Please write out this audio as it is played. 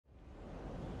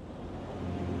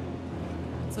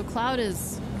So Cloud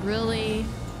is really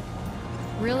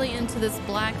into this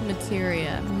black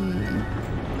materia.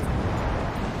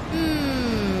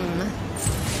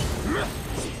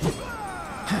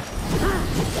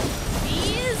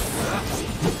 Bees?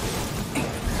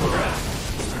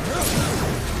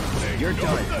 You're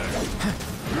done.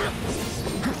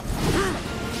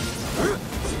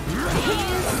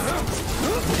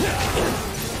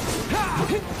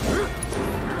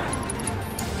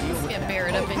 Let's get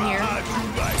Barrett up in here.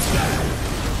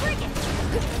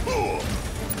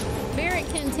 Barrett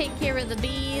can take care of the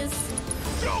bees.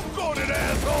 Choke on it,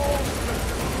 asshole!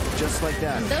 Just like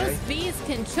that. Those okay? bees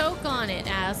can choke on it,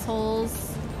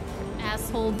 assholes.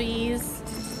 Asshole bees.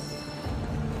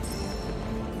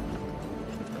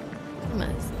 Come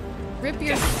on. Rip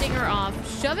your stinger off.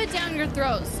 Shove it down your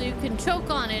throat so you can choke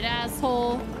on it,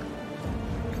 asshole.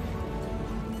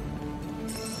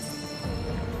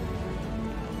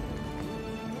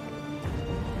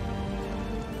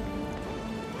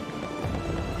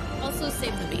 Also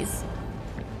save the bees.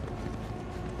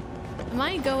 Am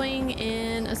I going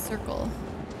in a circle?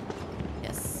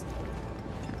 Yes.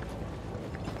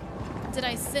 Did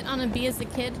I sit on a bee as a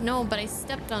kid? No, but I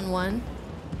stepped on one.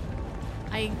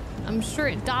 I'm sure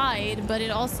it died, but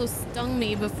it also stung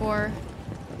me before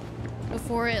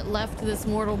it left this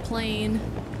mortal plane.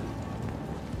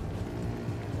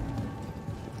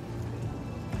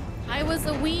 I was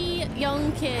a wee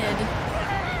young kid.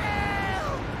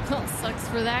 Well, sucks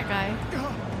for that guy.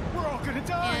 We're all gonna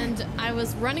die. And I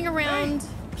was running around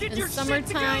in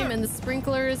summertime in the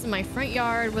sprinklers in my front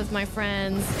yard with my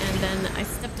friends, and then I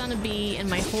stepped on a bee and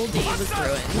my whole day was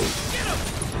ruined.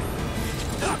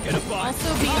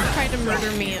 Also, bees tried to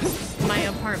murder me at my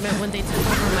apartment when they took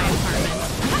over my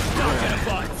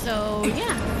apartment. So,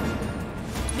 yeah.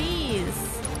 Bees.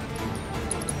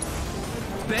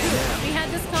 We had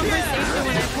this conversation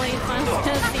when I played Final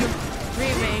Fantasy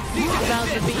Remake about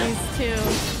the bees, too.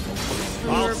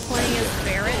 When we were playing as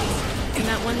Barrett in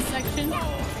that one section.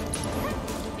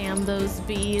 Damn those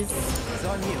bees. It's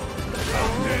on you.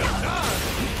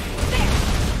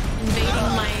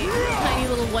 Invading my tiny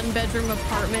little one-bedroom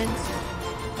apartment.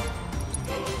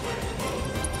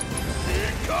 Here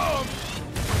it comes.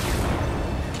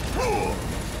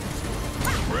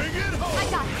 Bring it home. I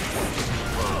got it.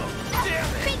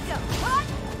 Damn it. Bingo.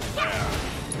 Damn.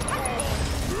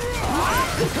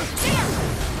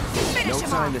 Finish No him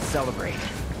time off. to celebrate.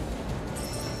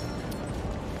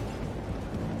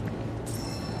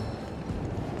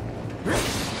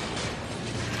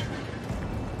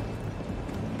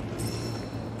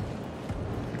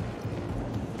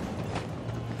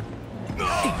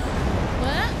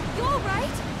 What? You all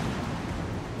right?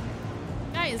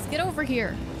 Guys, get over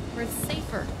here where it's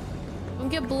safer. Don't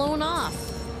get blown off.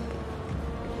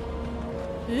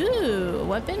 Ooh,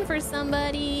 weapon for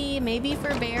somebody. Maybe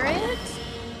for Barrett?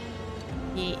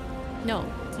 Yeah. No,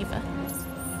 Tifa.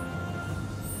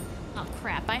 Oh,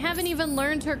 crap. I haven't even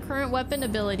learned her current weapon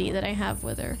ability that I have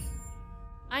with her.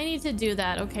 I need to do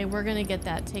that. Okay, we're gonna get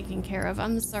that taken care of.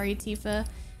 I'm sorry, Tifa.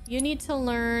 You need to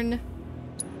learn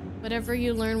whatever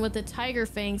you learn with the tiger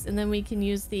fangs, and then we can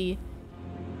use the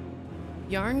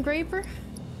yarn graper.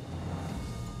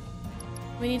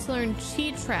 We need to learn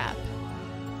chi trap.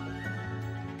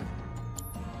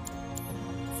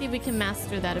 See if we can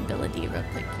master that ability real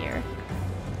quick here.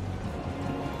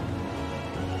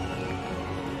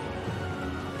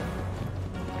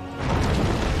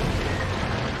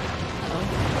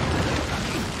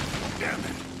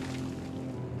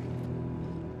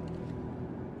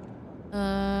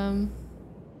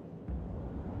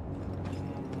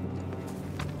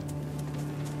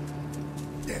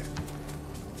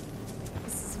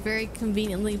 This is very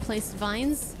conveniently placed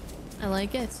vines. I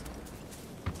like it.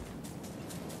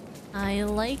 I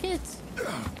like it.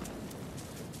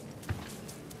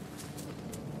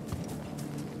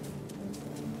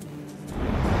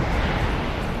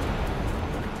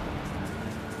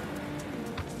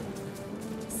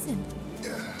 Listen.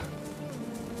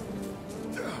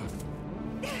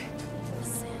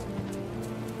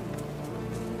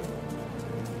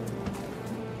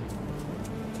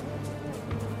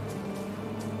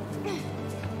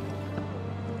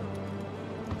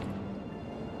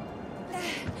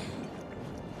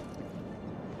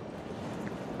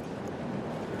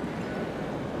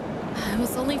 It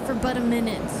was only for but a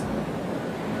minute.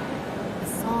 The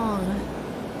song.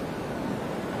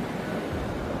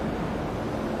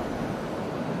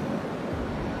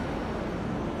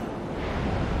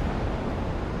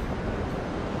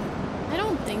 I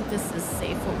don't think this is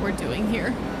safe what we're doing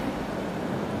here.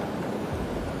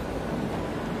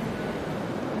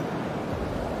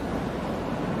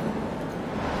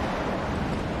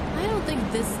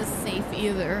 think this is safe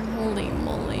either. Holy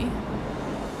moly.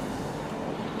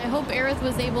 I hope Aerith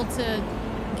was able to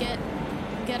get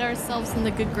ourselves in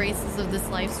the good graces of this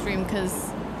live stream,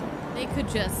 because they could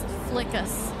just flick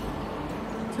us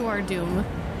to our doom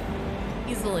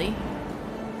easily.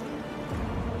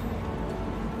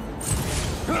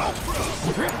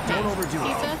 Don't overdo it.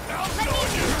 Tifa?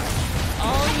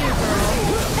 All you, girl.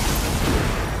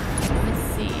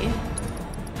 Let's see.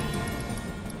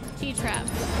 T-trap.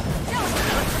 Am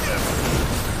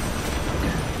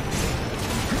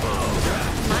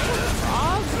I a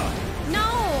frog? No,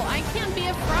 I can't be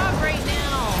a frog right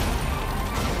now.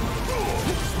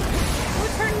 Who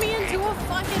turned me into a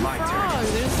fucking frog?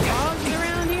 There's frogs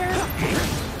around here?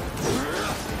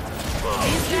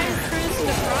 These guys turn us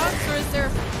into frogs, or is there a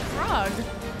frog?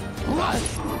 What?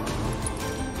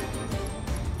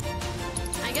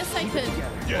 I guess I could...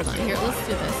 Hold on, here, let's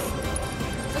do this.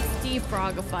 Let's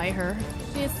defrogify her.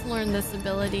 She has to learn this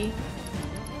ability.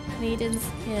 Maiden's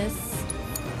Kiss.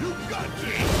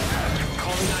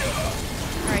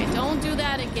 Alright, don't do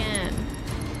that again.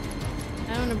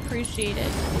 I don't appreciate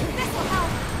it. This will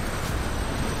help.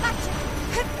 Gotcha.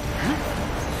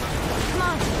 Come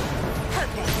on.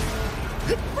 Perfect.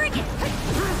 Bring it.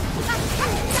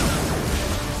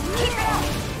 Keep it up.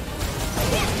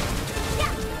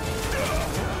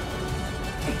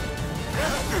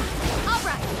 All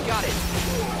right. Got it.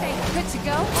 Okay, good to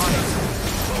go. On it.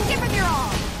 Give him your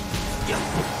all.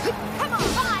 Come on,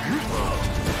 bye.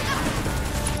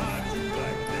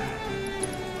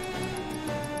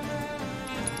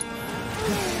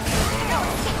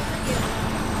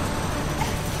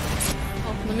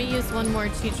 Oh, let me use one more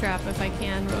T-trap if I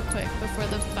can real quick before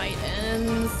the fight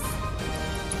ends.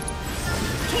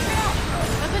 Keep it up.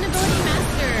 Weapon ability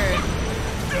mastered.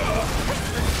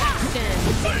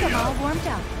 Action. I'm all warmed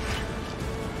up.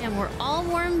 And we're all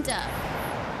warmed up.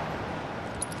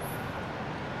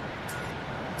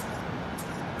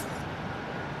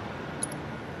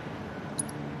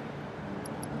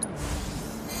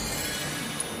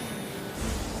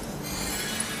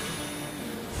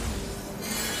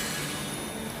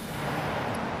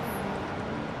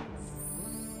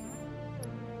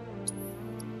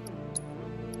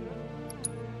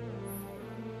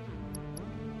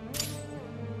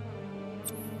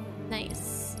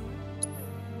 Nice.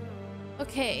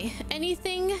 Okay,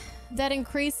 anything that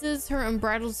increases her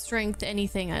unbridled strength,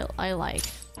 anything I like.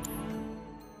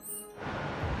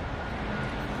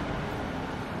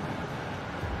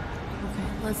 Okay,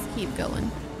 let's keep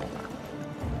going.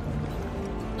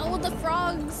 Oh, the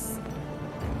frogs!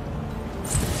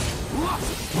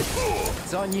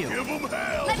 It's on you. Give them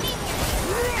hell. Let me.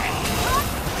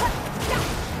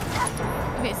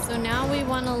 Okay, so now we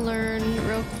want to learn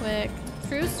real quick.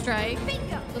 True Strike.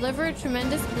 Bingo. Deliver a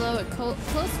tremendous blow at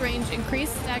close range. Increase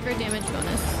stagger damage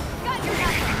bonus. Got your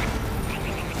number.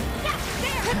 Yeah,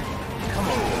 there. Come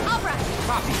on. All right.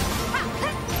 Copy.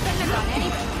 Couldn't have gone any.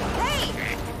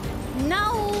 Hey. No!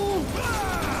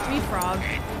 We frog.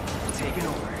 Taking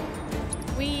over.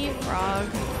 We frog.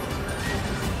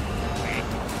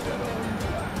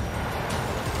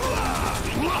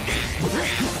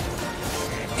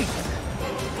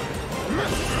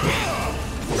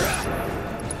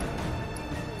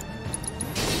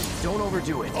 Don't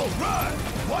overdo it. All right.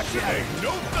 Watch it. Ain't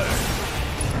no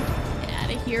thing. Get out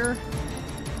of here.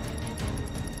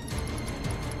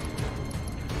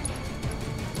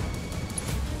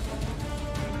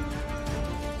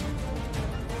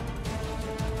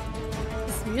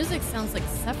 This music sounds like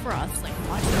Sephiroth's like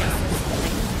watching us or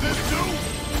something. This dude.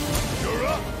 You're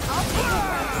up.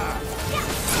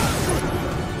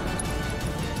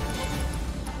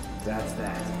 That's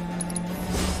that.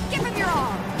 Give him your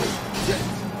all.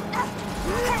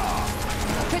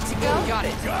 Good to go. Got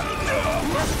it. Got it.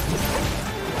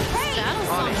 Hey. That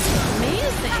On it. sounds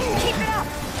amazing. Keep it up.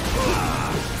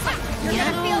 You're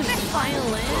gonna Piano, feel this one.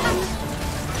 violin,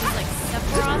 like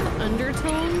Sephiroth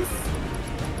undertones.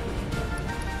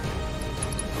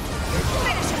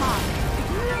 Finish him off.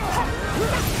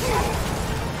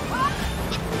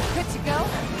 Good to go.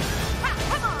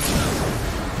 Come on.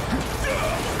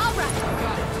 All right.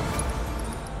 Got it.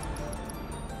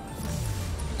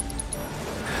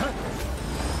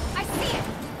 I see it.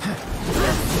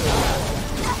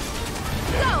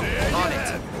 Go. On it.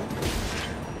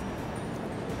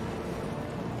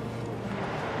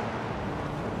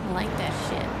 I like that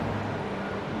shit.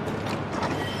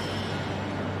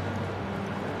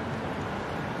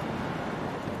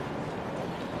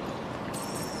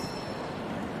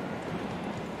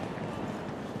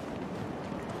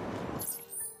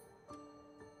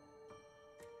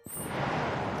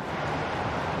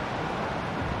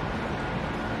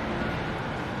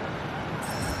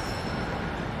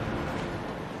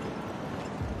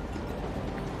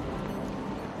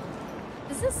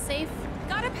 this safe?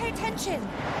 Gotta pay attention.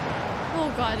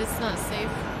 Oh god, it's not safe.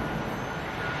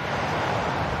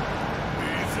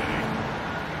 Easy.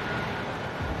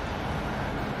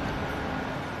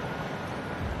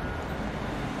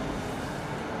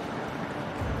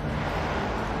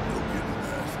 No getting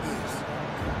past this.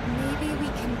 Maybe we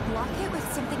can block it with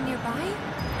something nearby?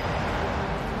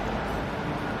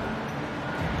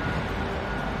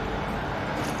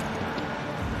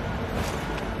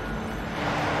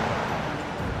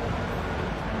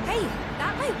 Hey,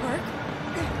 that might work.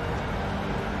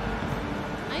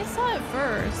 I saw it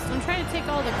first. I'm trying to take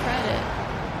all the credit.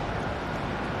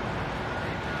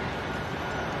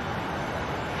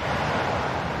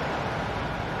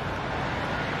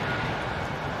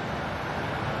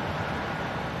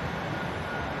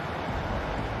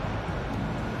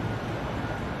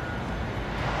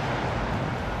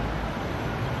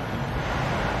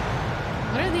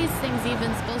 What are these things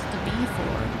even supposed to be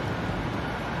for?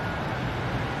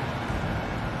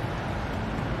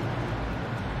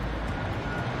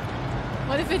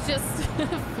 What if it just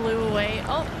flew away?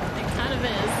 Oh, it kind of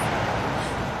is.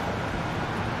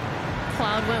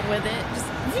 Cloud went with it. Just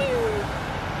phew.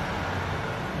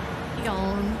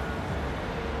 Gone.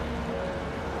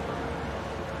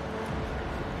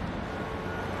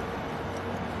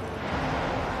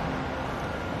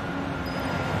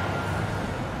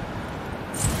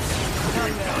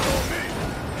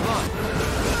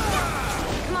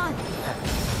 Come on.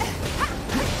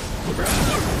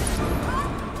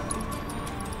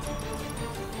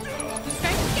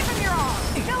 Give him your all.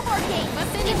 No more games.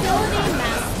 Weapon ability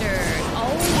mastered.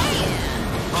 Oh yeah.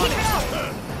 Keep it up.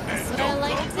 That's what I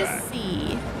like to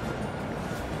see.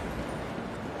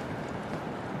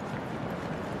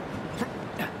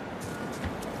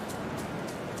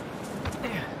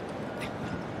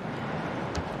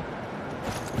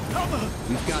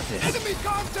 We've got this. Enemy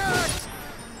contact!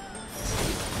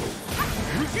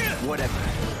 Whatever.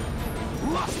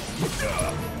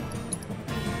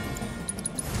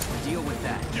 Deal with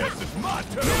that. Guess it's my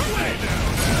turn. Lay down,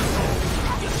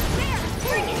 There,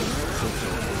 bring it.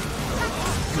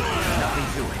 Nothing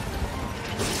to it.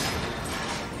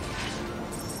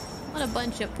 What a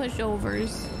bunch of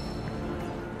pushovers.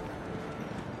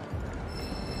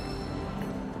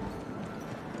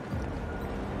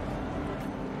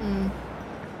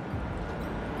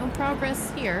 No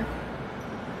progress here.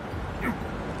 Oh,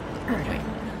 wait.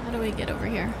 How do we get over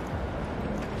here?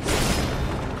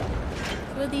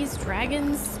 Two of these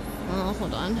dragons? Oh,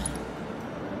 hold on.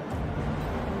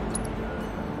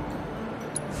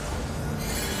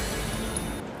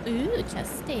 Ooh,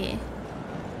 chesty.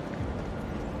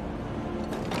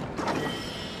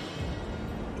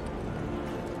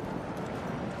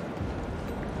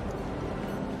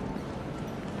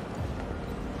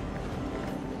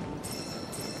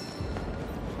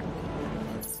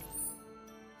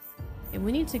 Okay,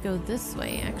 we need to go this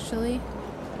way, actually.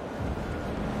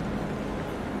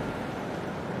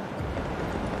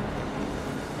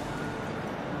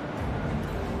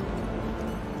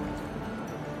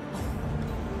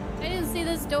 I didn't see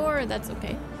this door. That's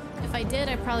okay. If I did,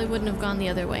 I probably wouldn't have gone the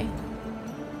other way.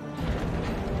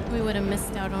 We would have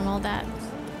missed out on all that.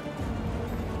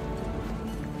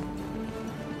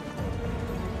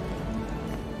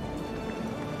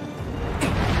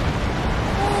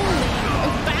 Holy...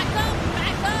 Back up!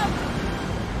 Back up!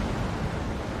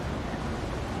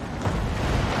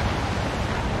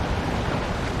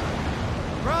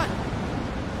 Run!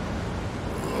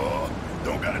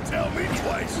 Don't gotta tell me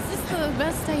twice. Is this the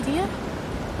best idea?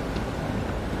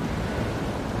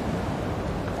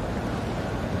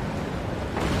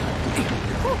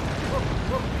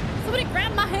 Somebody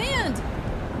grab my hand!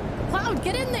 Cloud,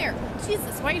 get in there!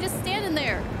 Jesus, why are you just standing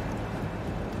there?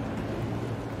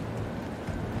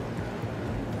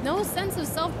 No sense of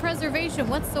self-preservation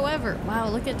whatsoever. Wow,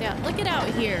 look at that. Look at out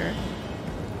here.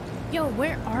 Yo,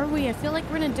 where are we? I feel like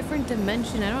we're in a different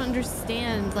dimension. I don't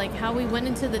understand, like, how we went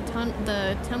into the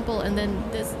temple and then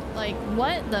this, like,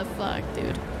 what the fuck,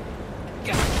 dude?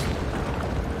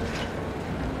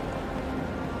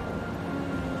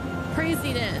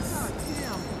 Craziness.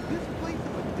 This place is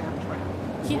a death trap.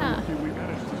 Yeah. Lucky we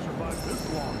managed to survive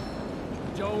this long.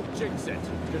 Don't jinx it.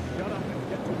 Just shut up and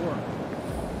get to work.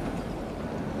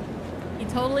 He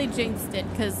totally jinxed it,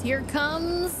 because here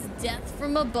comes death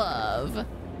from above.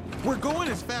 We're going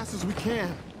as fast as we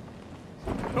can.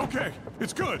 Okay,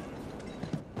 it's good.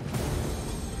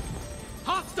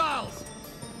 Hostiles!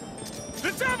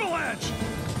 It's avalanche!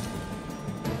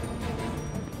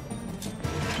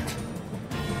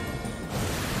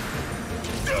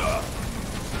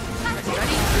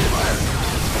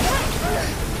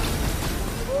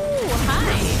 Ooh,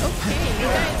 hi. Okay, you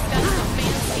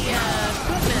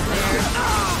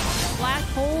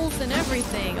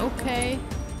everything. Okay.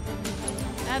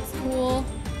 That's cool.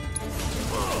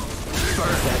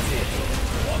 First, that's it.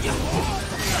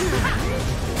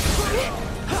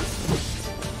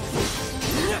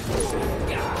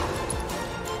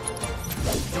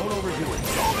 Don't overdo it.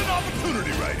 Golden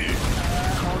opportunity right here.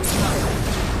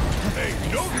 Hey,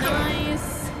 no Nice.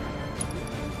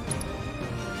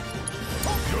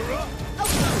 You're up.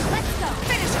 Let's go.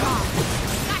 Finish him off.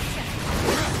 Gotcha.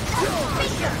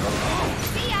 Finger.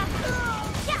 See ya.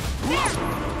 Yeah, there.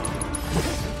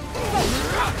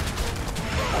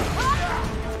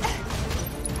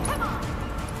 Come on.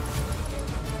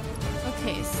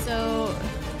 Okay, so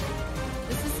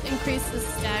this is increase the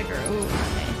stagger. Ooh,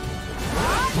 okay.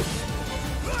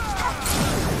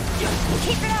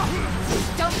 Keep it up.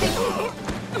 Don't think.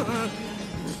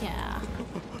 Yeah.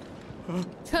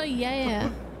 Oh yeah.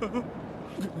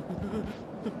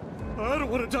 I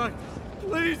don't want to die.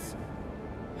 Please.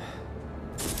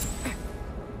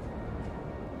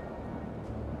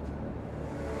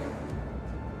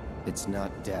 It's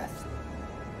not death.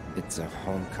 It's a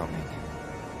homecoming.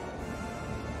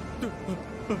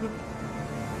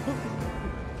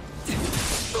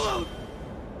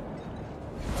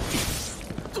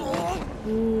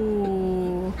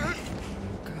 Ooh.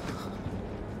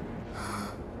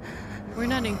 We're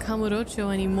not in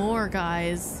Kamurocho anymore,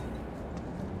 guys.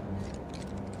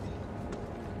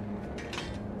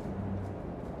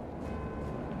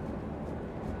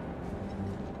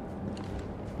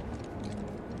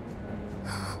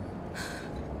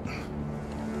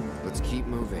 Let's keep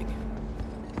moving.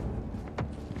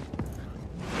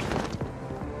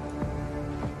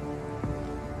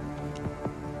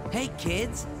 Hey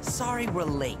kids, sorry we're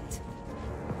late.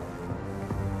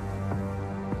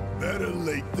 Better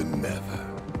late than never.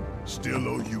 Still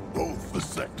owe you both for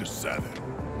Sector 7.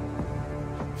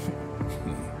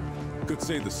 Could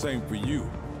say the same for you.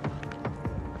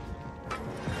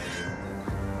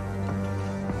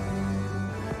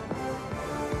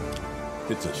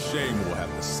 It's a shame we'll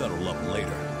have to settle up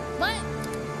later. What?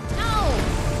 No!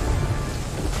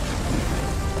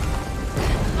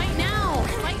 Fight now!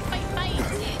 Fight, fight, fight!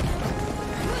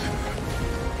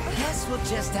 Guess we'll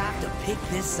just have to pick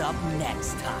this up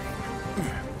next time.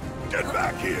 Get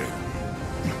back here!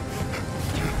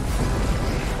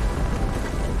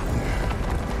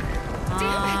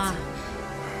 Ah.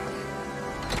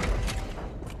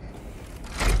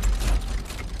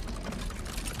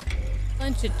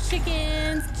 Bunch of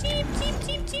chickens. Cheep, cheep,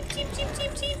 cheep, cheep, cheep, cheep,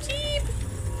 cheep, cheep, cheep.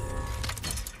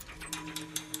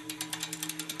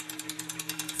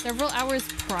 Several hours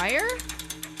prior?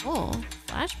 Oh,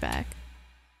 flashback.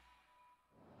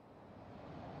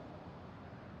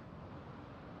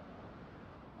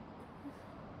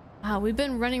 Wow, we've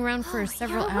been running around for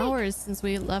several hours since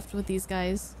we left with these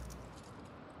guys.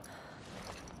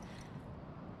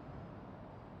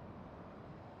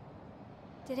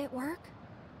 Did it work?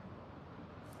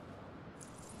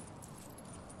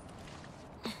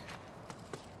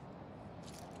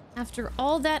 After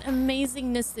all that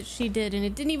amazingness that she did, and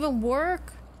it didn't even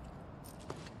work.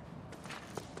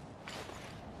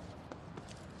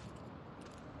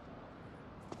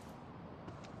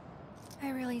 I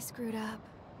really screwed up.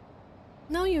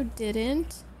 No, you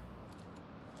didn't.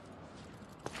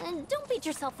 And don't beat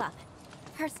yourself up.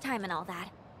 First time and all that.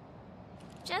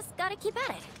 Just gotta keep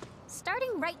at it.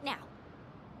 Starting right now.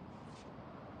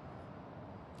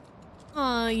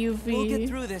 Aw, UV. We'll get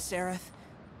through this, Aerith.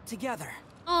 Together.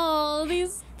 Oh,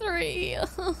 these three. I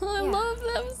love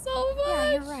them so much.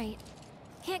 Yeah, you're right.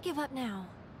 Can't give up now.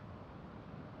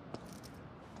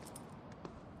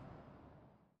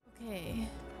 Okay.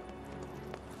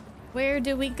 Where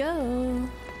do we go?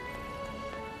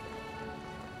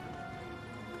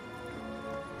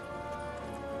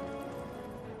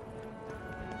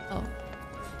 Oh.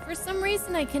 For some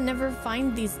reason, I can never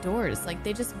find these doors. Like,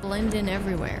 they just blend in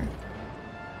everywhere.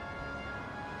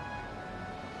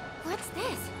 What's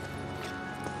this?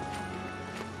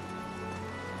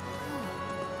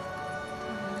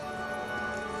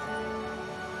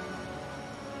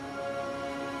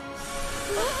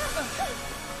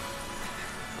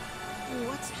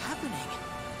 What's happening?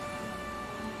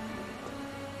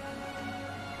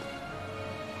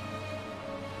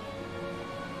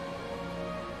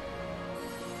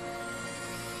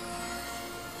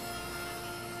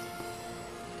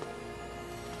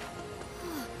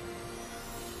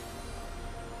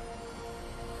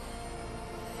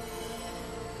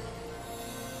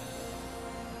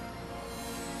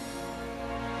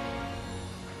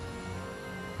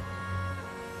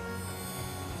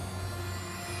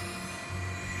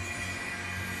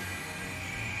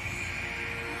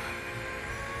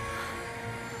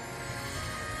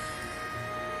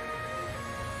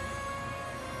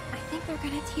 like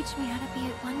they're gonna teach me how to be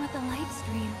at one with the live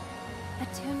stream,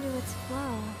 attuned to its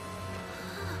flow.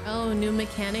 Oh, new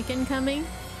mechanic incoming?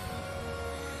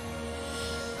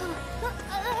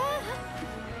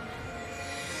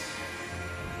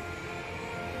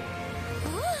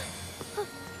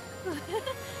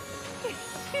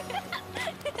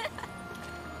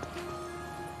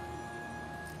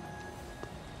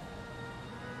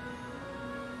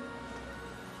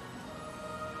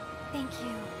 Thank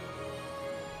you.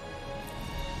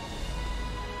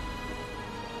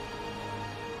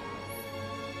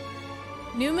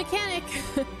 New mechanic!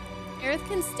 Aerith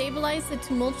can stabilize the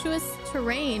tumultuous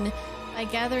terrain by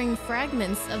gathering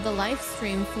fragments of the life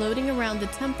stream floating around the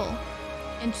temple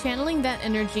and channeling that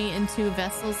energy into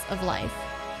vessels of life.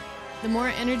 The more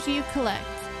energy you collect,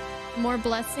 the more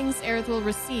blessings Aerith will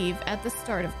receive at the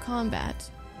start of combat.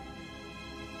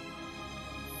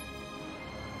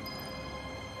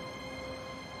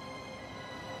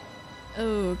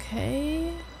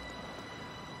 Okay.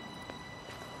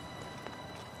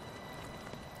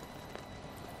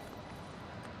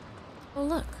 Oh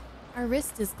look, our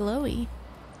wrist is glowy.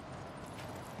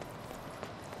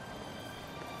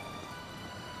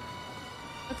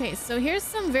 Okay, so here's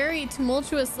some very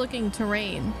tumultuous looking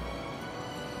terrain.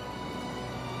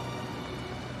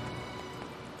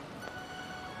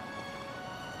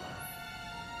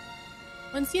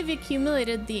 Once you've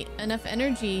accumulated enough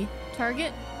energy,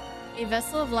 target a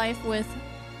vessel of life with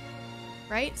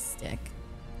right stick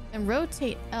and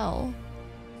rotate L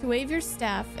to wave your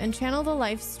staff and channel the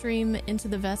life stream into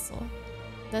the vessel,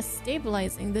 thus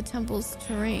stabilizing the temple's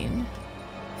terrain.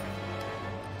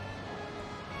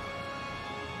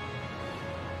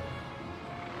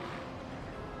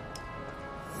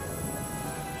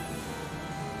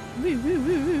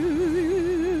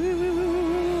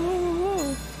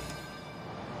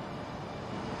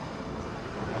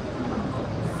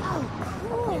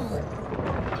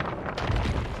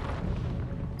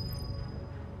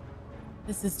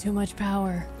 This is too much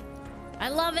power. I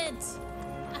love it.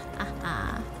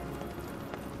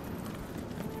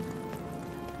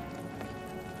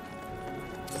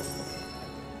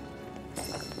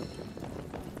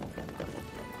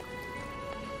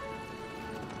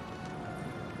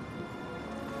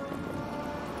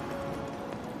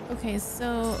 Okay,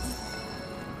 so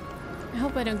I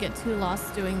hope I don't get too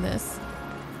lost doing this.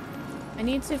 I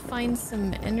need to find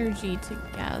some energy to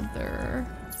gather.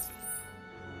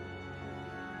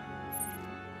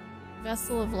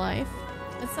 Vessel of life.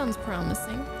 That sounds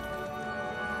promising.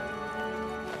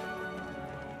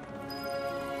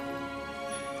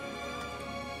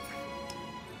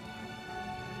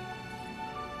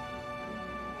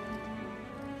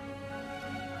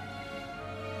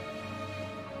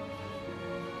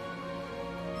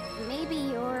 Maybe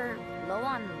you're low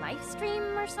on live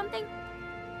stream or something?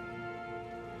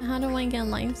 How do I get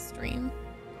live stream?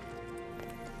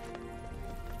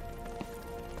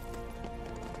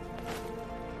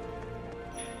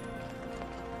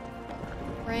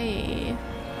 Pray.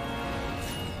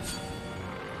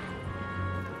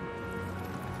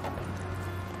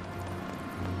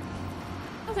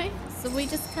 Okay, so we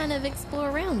just kind of explore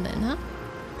around then, huh?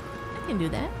 I can do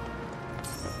that.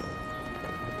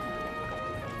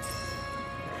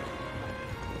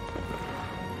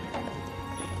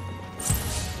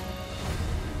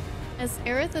 As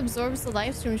Aerith absorbs the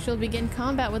life stream, she'll begin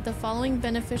combat with the following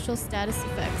beneficial status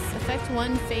effects. Effect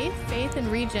 1, Faith, Faith and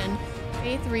Regen.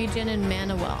 Faith, Regen, and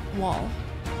Mana Wall.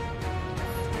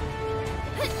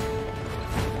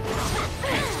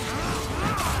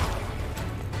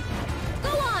 Go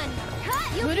on!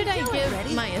 Who did I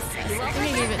give my assist? I think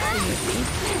I gave it to Yuffie.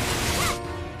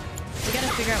 We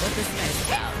gotta figure out what this guy's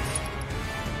about.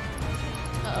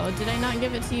 Uh-oh, did I not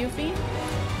give it to Yuffie?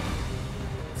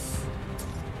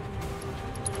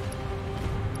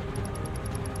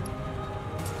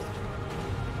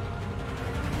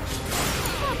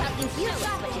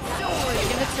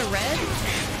 Give it to Red.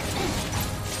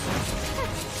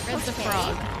 Red's a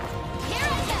frog. Here I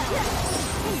go!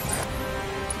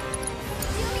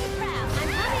 Do me proud. I'm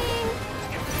coming!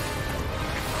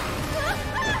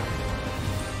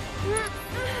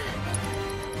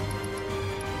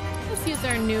 Let's use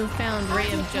our newfound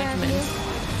Ray of Judgment.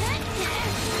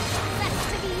 That's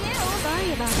to be you! Sorry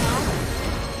about that.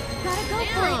 Gotta go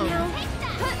for it now. Take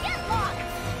that! Get locked!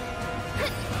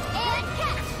 And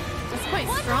catch! That's quite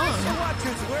strong. The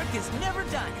Watcher's work is never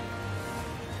done.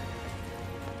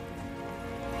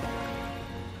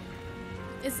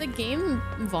 Is the game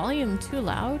volume too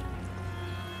loud?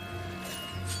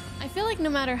 I feel like no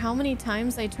matter how many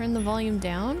times I turn the volume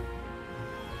down,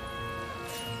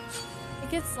 it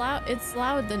gets loud. It's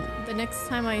loud the next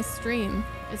time I stream.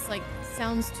 It's like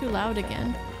sounds too loud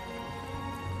again.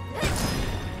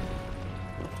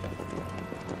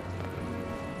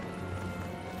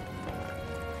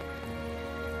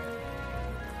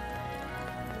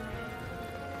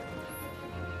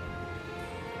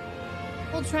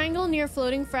 Hold triangle near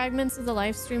floating fragments of the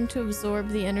life stream to absorb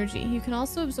the energy. You can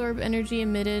also absorb energy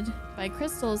emitted by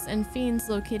crystals and fiends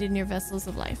located near vessels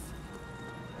of life.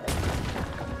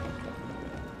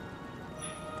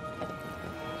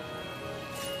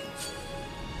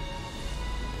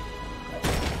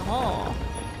 Oh.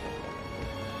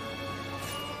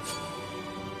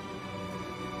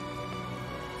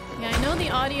 Yeah, I know the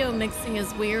audio mixing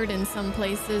is weird in some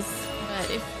places, but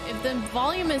if the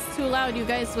volume is too loud, you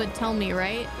guys would tell me,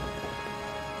 right?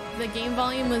 If the game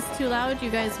volume was too loud,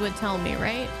 you guys would tell me,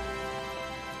 right?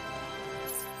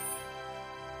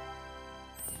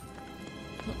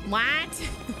 What?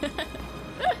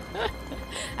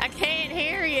 I can't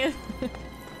hear you.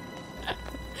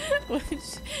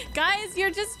 Guys,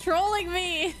 you're just trolling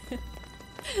me.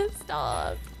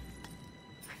 Stop.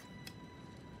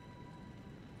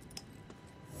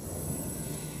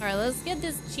 All right, let's get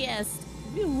this chest.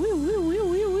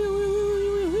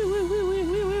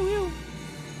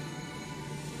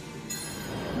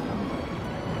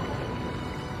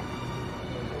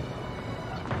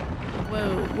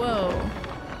 Whoa, whoa.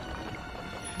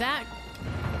 That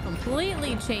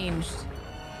completely changed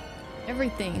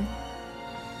everything.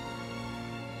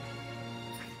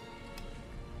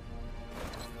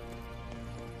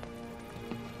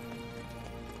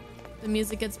 The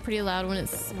music gets pretty loud when it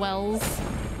swells.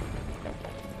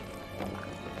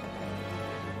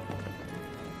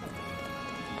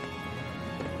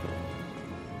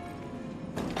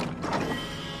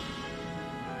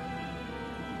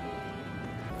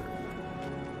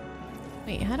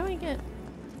 Wait, how do I get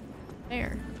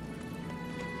there?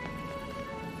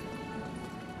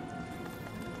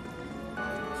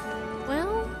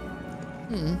 Well,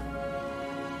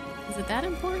 is it that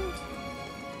important?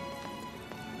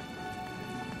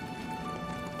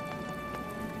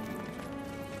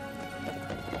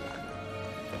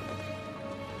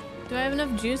 Do I have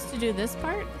enough juice to do this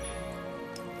part?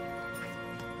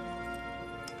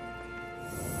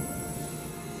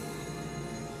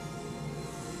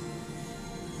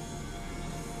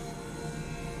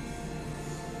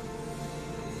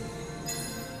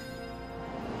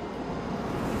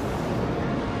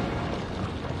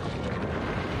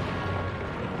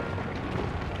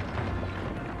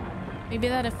 Maybe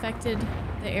that affected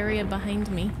the area behind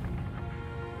me.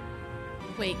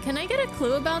 Wait, can I get a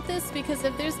clue about this? Because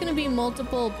if there's going to be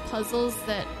multiple puzzles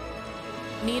that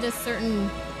need a certain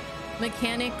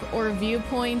mechanic or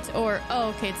viewpoint or... Oh,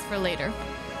 okay, it's for later.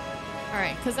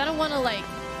 Alright, because I don't want to, like,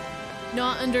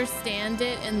 not understand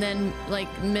it and then, like,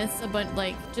 miss a bunch...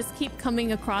 Like, just keep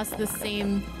coming across the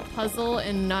same puzzle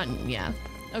and not... Yeah.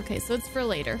 Okay, so it's for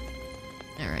later.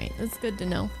 Alright, that's good to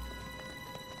know.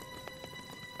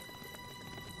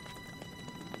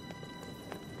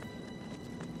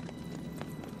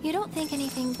 You don't think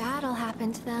anything bad will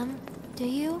happen to them, do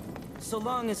you? So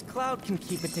long as Cloud can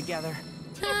keep it together.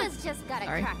 Tifa's just gotta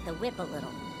crack the whip a little.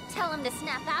 Tell him to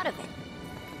snap out of it.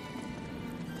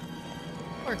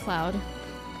 Poor Cloud.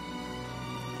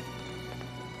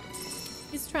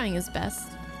 He's trying his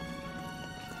best.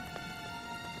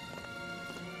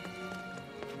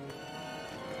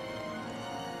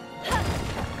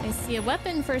 I see a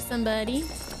weapon for somebody.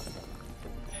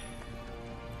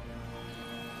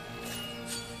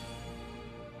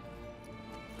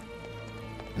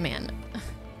 Man.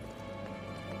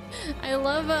 I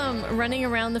love running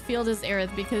around the field as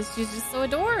Aerith because she's just so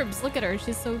adorbs. Look at her,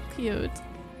 she's so cute.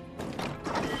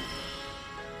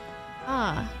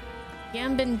 Ah,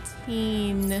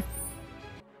 Gambantine.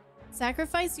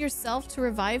 Sacrifice yourself to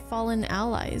revive fallen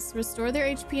allies. Restore their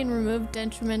HP and remove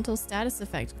detrimental status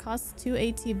effect. Costs 2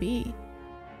 ATB.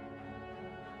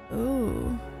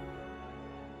 Ooh.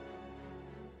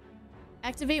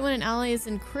 Activate when an ally is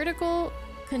in critical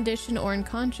condition or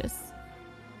unconscious.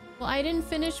 Well, I didn't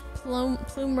finish Plume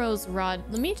Rose Rod.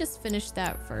 Let me just finish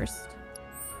that first.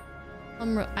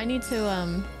 I need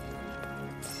to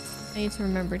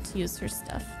remember to use her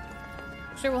stuff.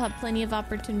 I'm sure we'll have plenty of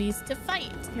opportunities to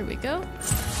fight. Here we go.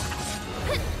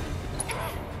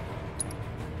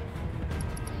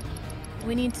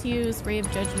 We need to use Ray of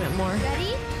Judgment more.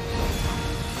 Ready?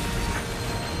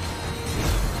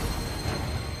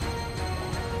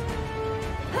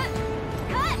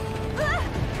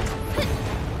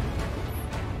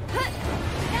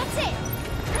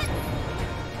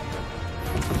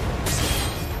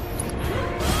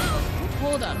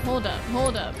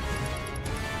 Hold up.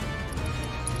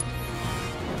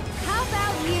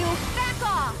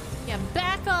 Yeah,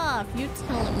 back off! You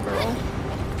tell him, girl.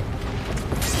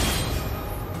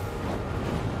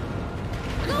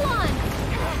 Go on!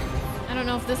 I don't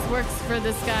know if this works for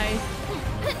this guy.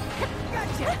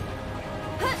 Gotcha!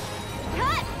 Cut!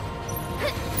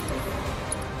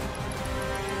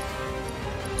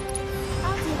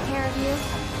 I'll take care of you.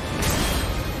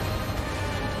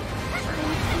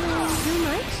 Too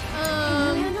much?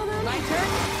 Can you handle that? My turn?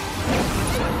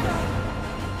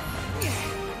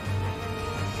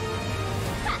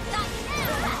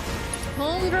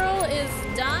 Homegirl is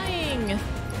dying.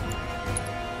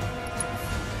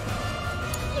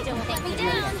 You don't let me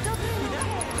down.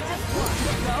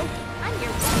 I'm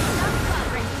your one-stop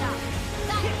progress shop.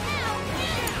 Stop now.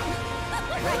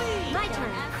 My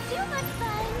turn. Too much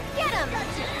fun. Get him.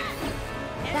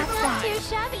 That's not too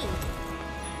shabby.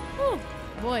 Whew,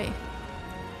 boy.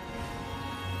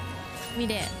 We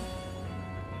did.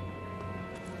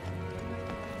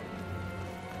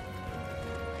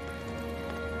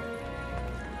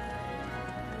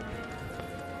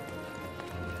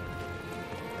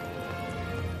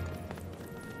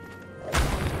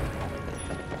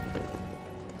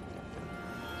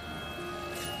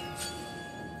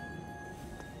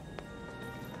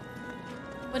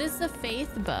 What is the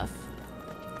faith buff?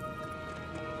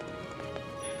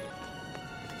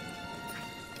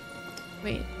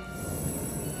 Wait.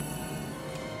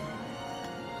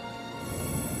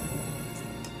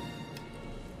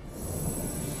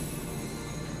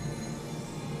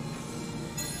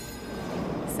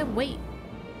 So wait.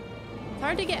 It's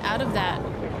hard to get out of that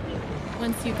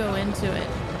once you go into it.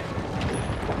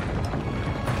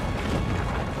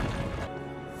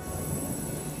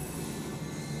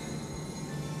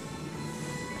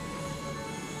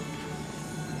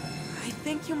 I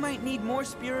think you might need more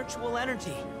spiritual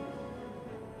energy.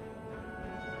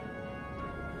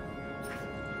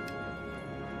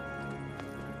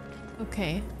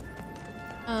 Okay.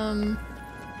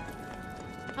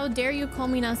 How dare you call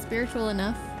me not spiritual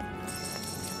enough?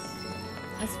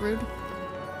 That's rude.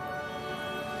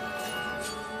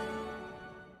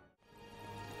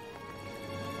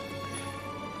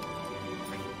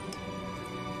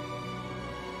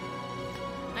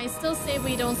 I still say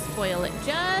we don't spoil it,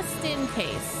 just in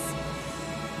case.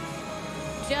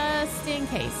 Just in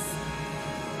case.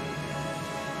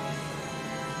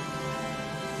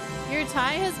 Your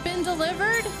tie has been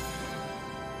delivered?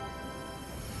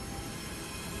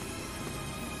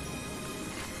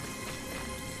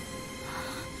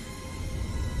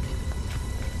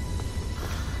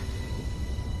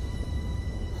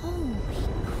 Holy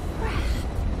crap.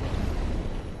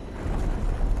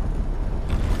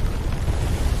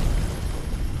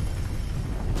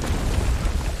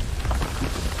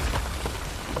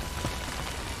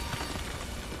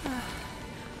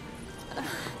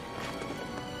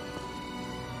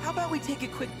 How about we take a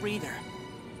quick breather?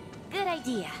 Good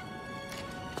idea.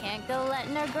 Can't go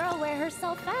letting our girl wear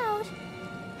herself out.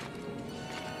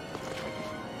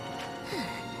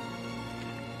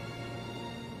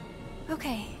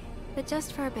 Okay, but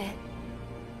just for a bit.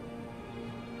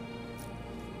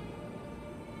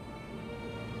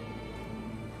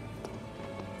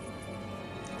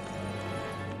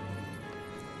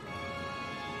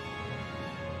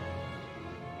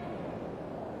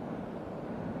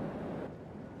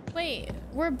 Wait,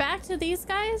 we're back to these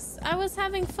guys? I was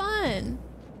having fun.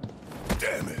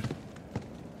 Damn it.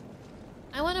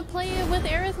 I want to play it with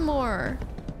Aerith more.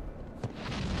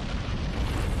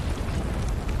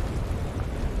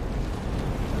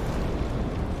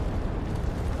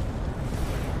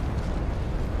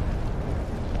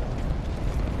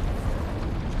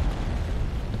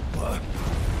 What?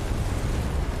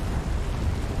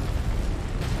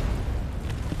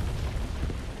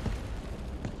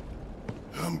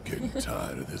 I'm getting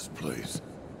tired of this place.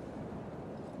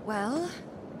 Well,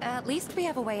 at least we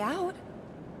have a way out.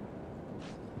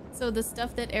 So the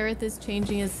stuff that Aerith is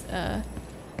changing is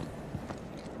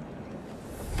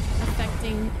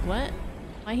affecting what?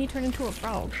 Why he turned into a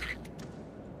frog?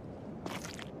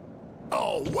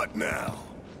 Oh, what now?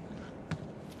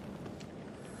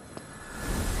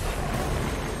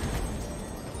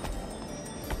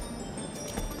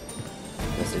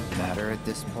 Does it matter at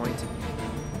this point?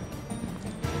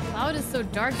 Cloud is so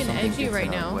dark and Something edgy gets right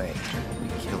in our now. way. We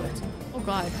kill it. Oh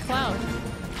god, Cloud.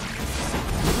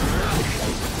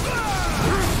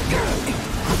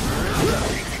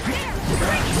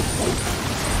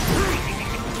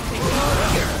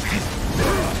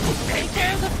 Take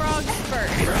care of the frogs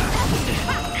first.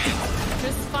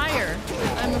 Just fire.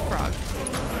 I'm a frog.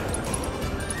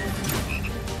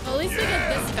 Well, at least we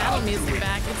get this battle music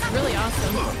back. It's really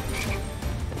awesome.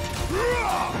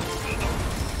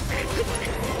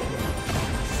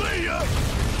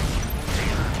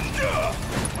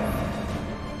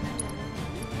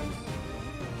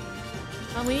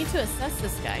 Oh, we need to assess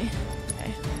this guy.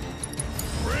 Okay.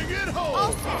 Bring it home!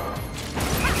 All set.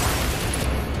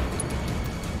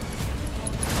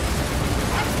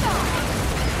 Let's go.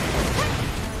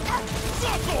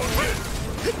 Suck on this!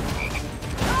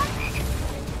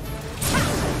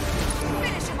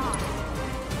 Finish him off.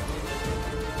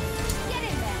 Get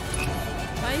in there.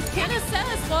 I can't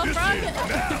assess while This Frog is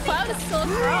now. Cloud is still a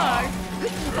frog.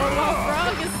 Or while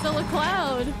Frog is still a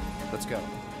cloud. Let's go.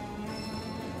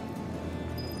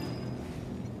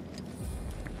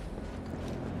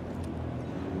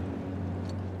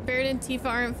 Barrett and Tifa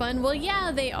aren't fun. Well,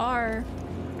 yeah, they are.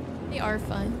 They are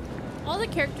fun. All the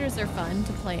characters are fun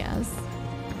to play as.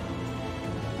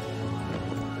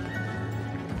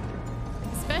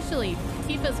 Especially,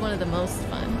 Tifa's one of the most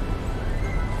fun.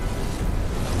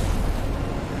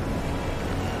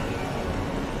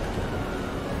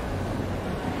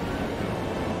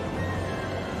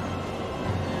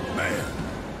 Man,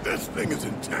 this thing is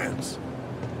intense.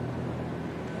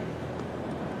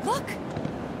 Look!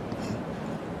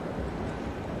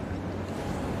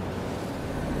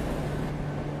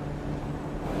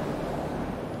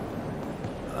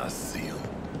 I see him.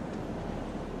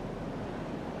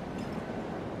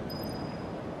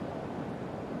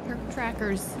 Her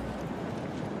trackers.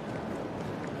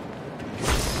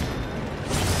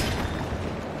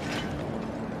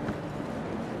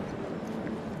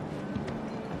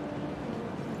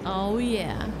 Oh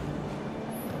yeah.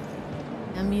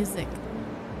 And music.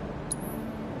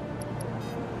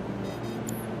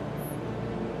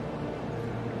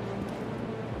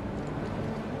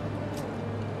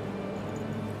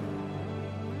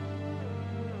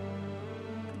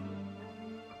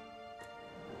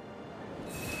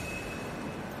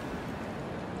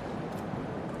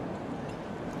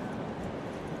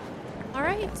 All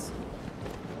right.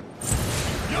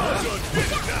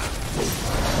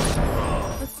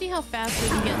 Let's see how fast we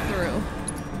can get through.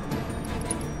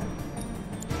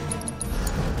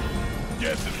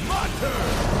 Guess it's my turn.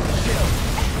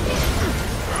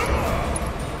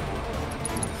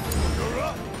 You're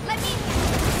up. Let me.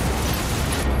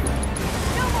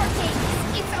 No more games.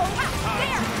 It's over.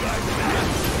 There.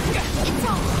 It's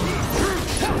over.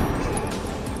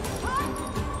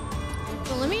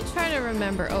 So let me try to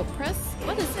remember. Oh, press.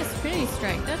 What is this? Trinity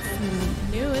Strike. That's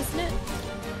new, isn't it?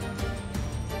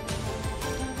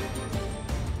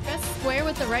 Press square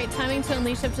with the right timing to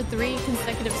unleash up to 3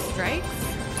 consecutive strikes.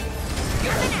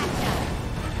 You're an actor.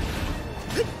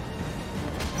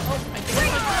 Oh, I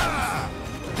think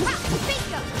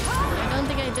I don't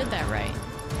think I did that right.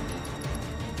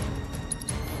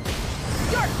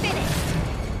 You're finished.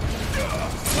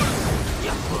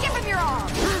 Give him your all.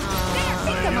 There.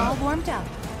 Get them all warmed up.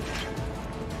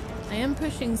 I am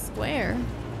pushing square.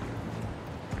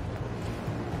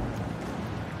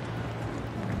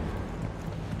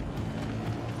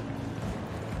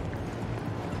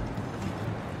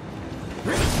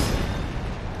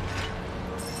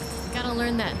 Gotta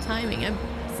learn that timing.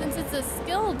 Since it's a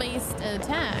skill-based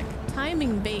attack,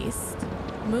 timing-based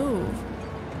move,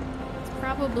 it's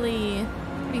probably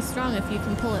pretty strong if you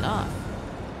can pull it off.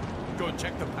 Go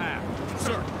check the path.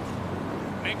 Sir,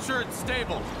 make sure it's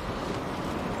stable.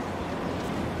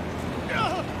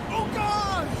 Oh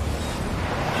God!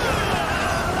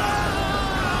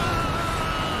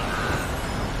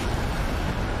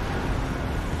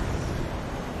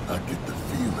 I get the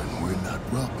feeling we're not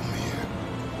welcome here.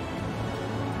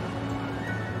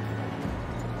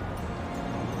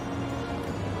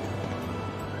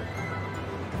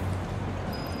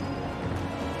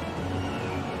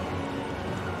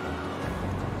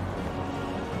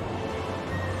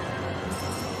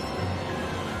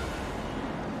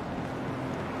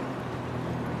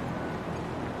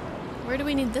 Where do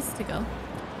we need this to go?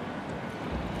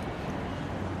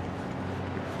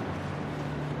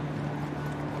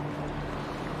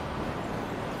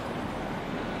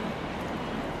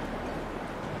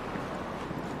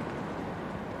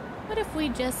 What if we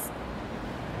just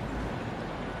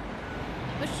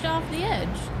pushed off the edge?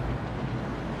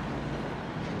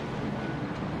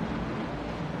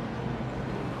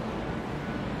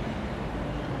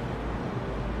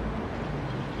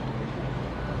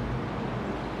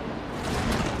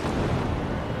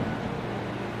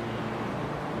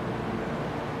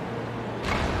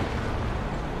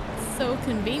 So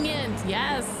convenient,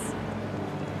 yes.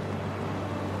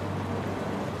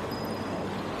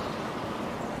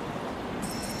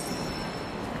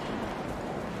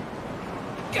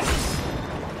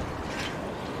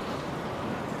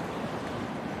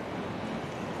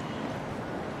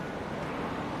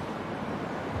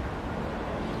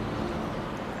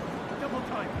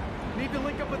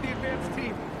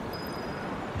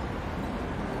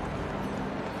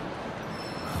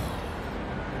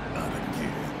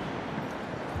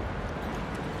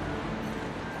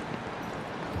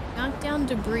 down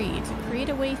debris to create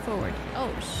a way forward.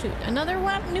 Oh shoot, another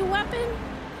new weapon?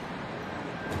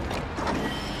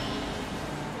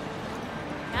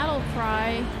 Battle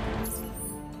cry.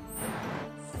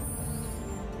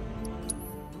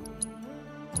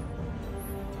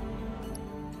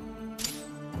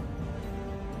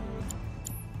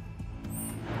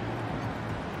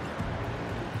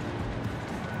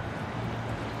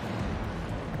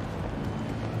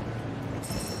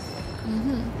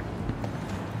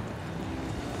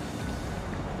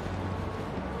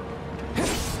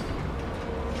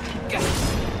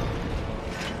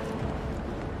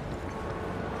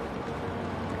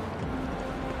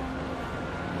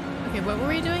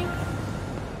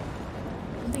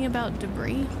 About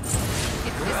debris.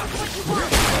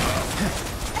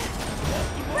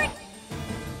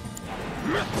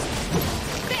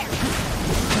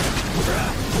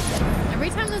 Every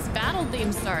time this battle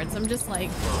theme starts, I'm just like,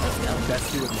 let's go.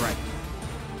 Let's do it right.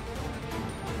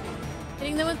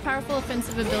 Hitting them with powerful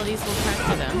offensive abilities will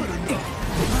pressure them.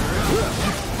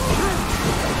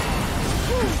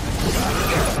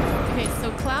 Okay,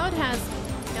 so Cloud has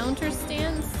counter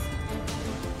stance.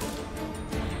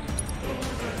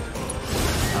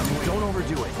 Don't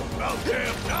overdo it. About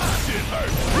damn time it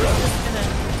hurts.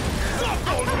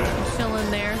 Chill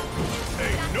in there.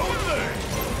 Ain't no thing.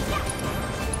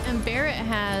 And Barrett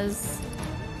has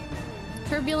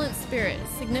Turbulent Spirit.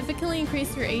 Significantly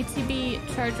increase your ATB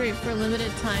charge rate for a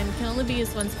limited time. Can only be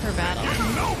used once per battle.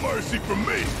 No mercy from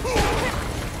me.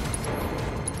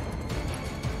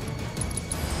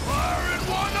 Fire in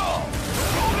one off.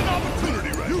 Golden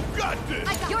opportunity, right? You got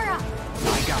this. You're up.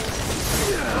 I got this.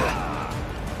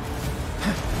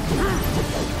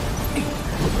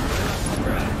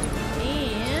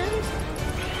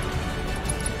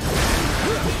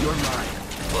 And you're mine.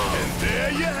 And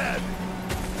there you have it.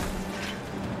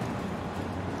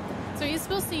 so are you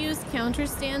supposed to use counter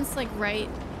stance like right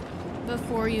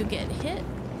before you get hit?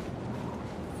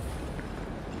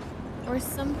 Or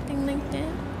something like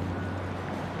that?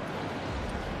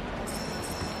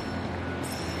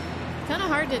 Kind of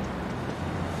hard to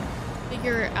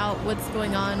figure out what's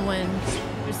going on when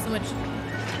there's so much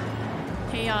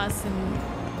chaos and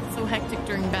it's so hectic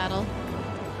during battle.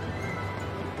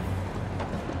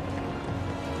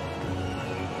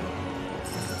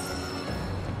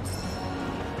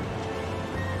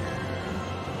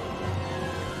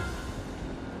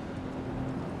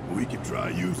 We could try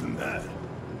using that.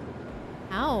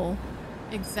 How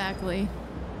exactly?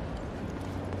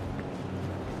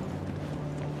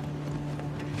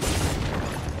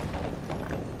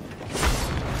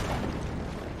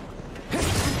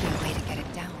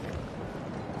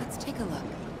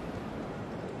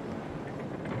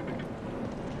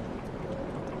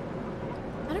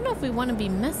 We want to be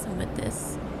messing with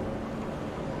this.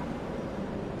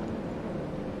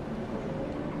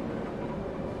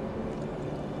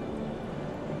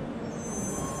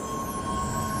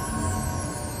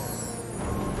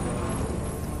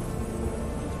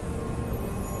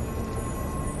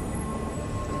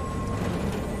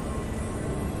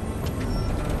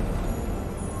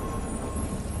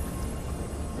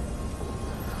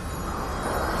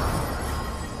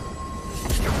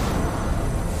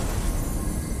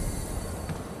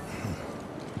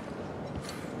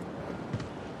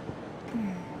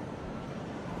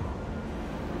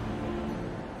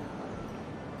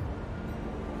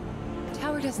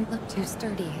 Doesn't look too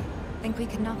sturdy. Think we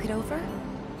can knock it over?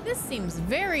 This seems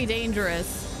very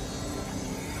dangerous.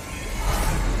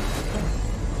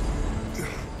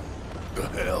 The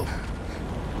hell?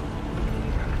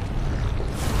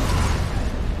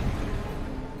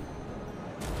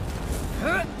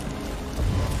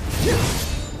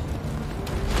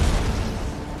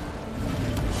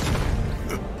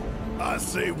 I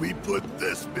say we put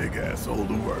this big asshole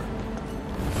to work.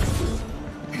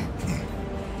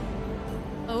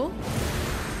 Oh?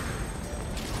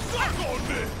 Suck on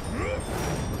me!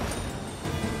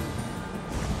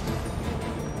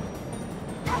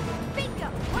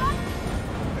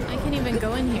 I can't even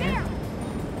go in here.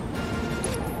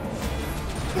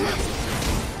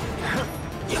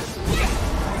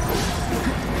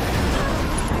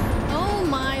 Oh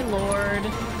my lord.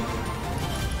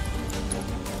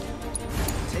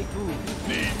 Take room.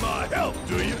 Need my help,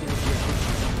 do you?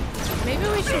 Maybe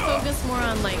we should focus more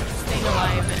on like staying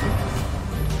alive and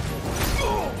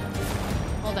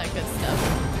all that good stuff.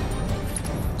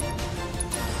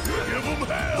 Give them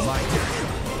hell!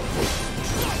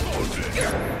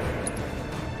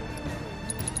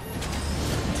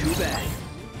 Too bad.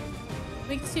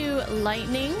 Weak to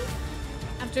lightning.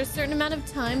 After a certain amount of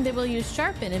time, they will use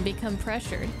sharpen and become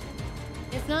pressured.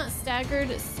 If not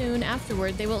staggered soon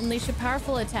afterward, they will unleash a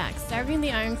powerful attack. Staggering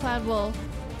the ironclad will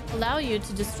allow you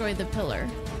to destroy the pillar.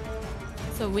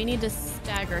 So we need to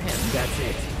stagger him. That's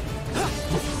it.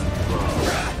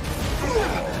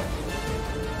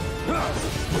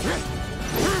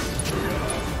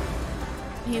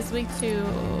 He's weak to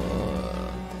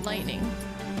lightning.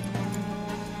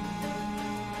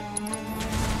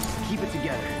 Keep it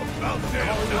together. About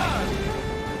damn time!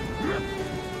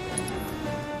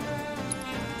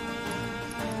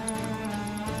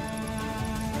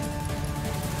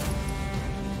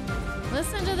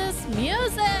 Listen to this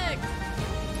music!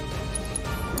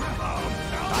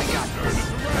 I got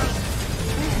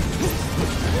this.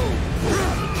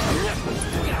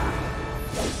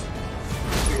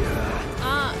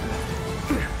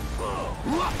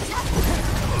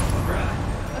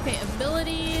 Okay,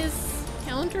 abilities,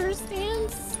 counter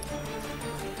stance.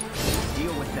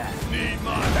 Deal with that. Need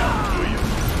my help, do you?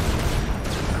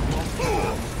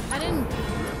 I didn't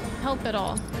help at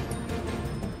all.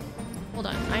 Hold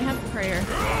on, I have prayer.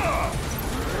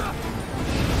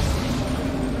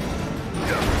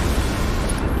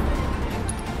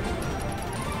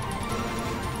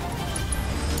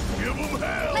 Give him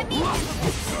hell! Let me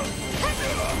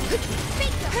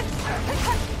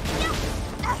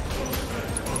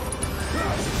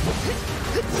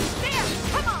there!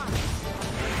 Come on!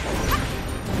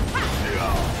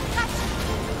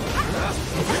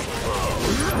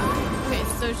 Okay,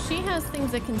 so she has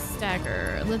things that can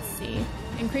stagger. Let's see.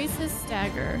 Increases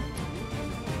stagger.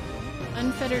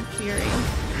 Unfettered fury.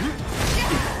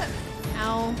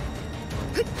 Ow.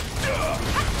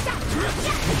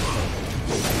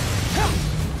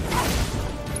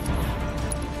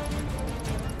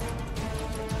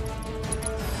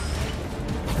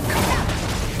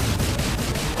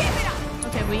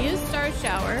 Okay, we use Star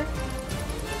Shower.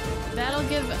 That'll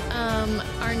give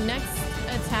our next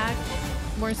attack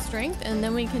more strength, and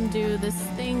then we can do this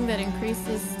thing that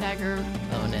increases stagger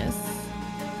bonus.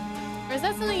 Or is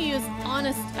that something you use on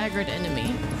a staggered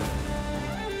enemy?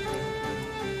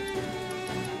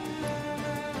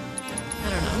 I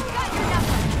don't know.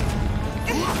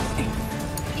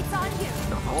 It's on you.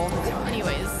 All the time.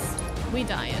 Anyways, we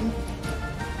dying.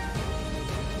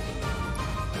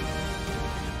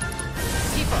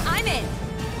 I'm in.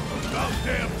 About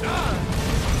damn time!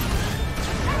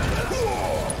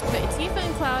 Okay, Tifa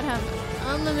and Cloud have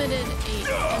unlimited 8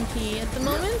 MP at the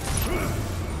moment.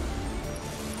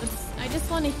 I just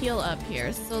want to heal up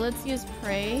here, so let's use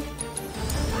Pray.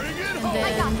 Bring it And home!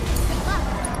 then Good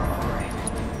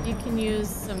luck. you can use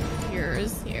some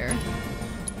cures here.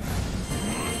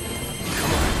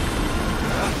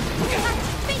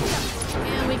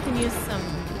 And we can use some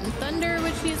Thunder,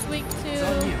 which he's weak to.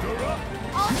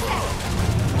 All set.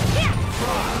 Here.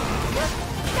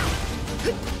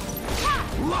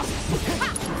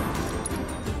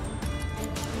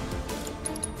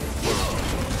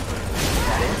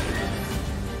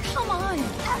 Come on.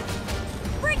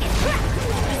 Bring it.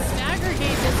 The stagger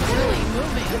gauge is really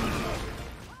moving.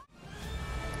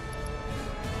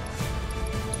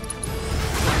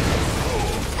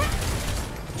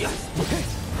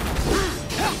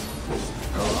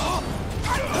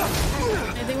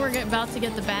 I think we're about to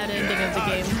get the bad ending of the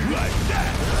game.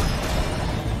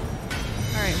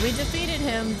 Alright, we defeated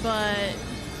him, but...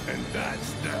 And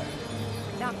that's that.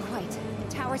 Not quite.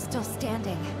 The tower's still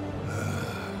standing.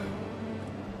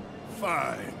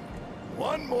 Fine.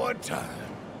 One more time.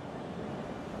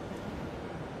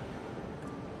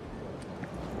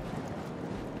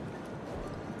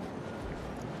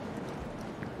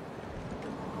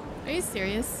 Are you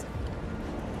serious?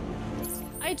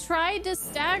 I tried to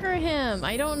stagger him.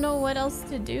 I don't know what else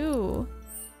to do.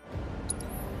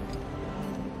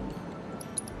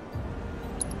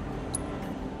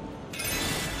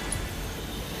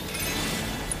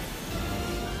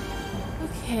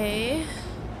 Okay.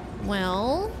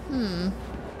 Well,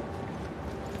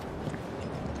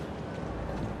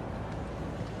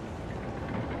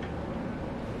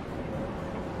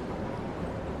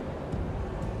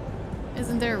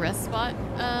 Isn't there a rest spot?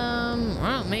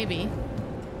 Well, maybe.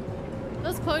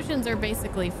 Those potions are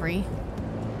basically free.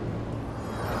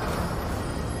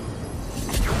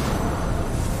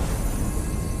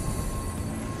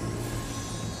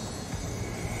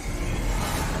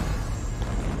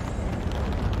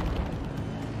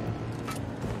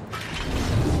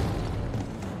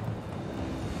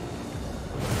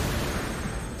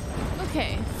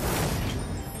 Okay.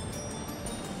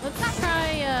 Let's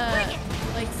try,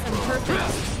 like some perfect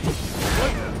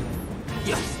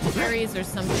berries or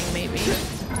something, maybe.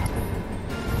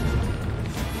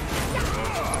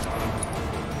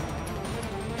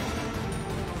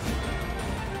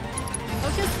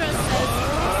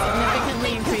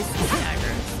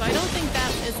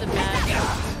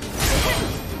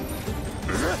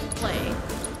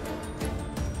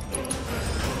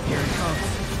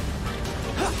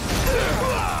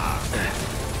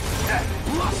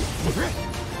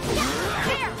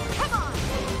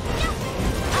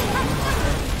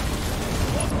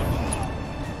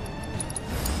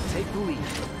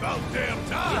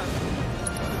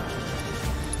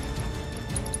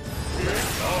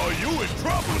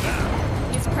 trouble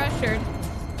now. He's pressured.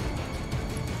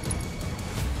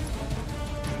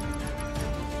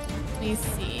 Let me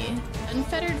see.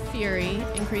 Unfettered Fury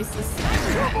increases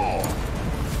stagger.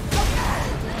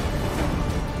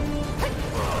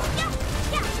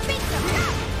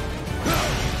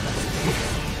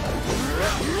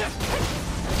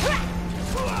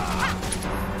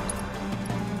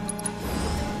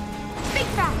 Big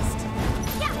fast.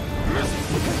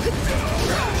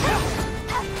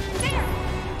 There.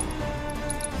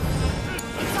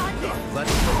 It's on you.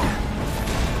 Let's go.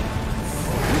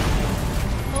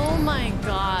 Oh my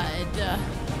god.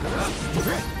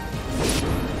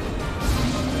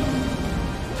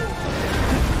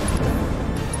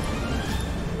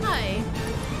 Hi.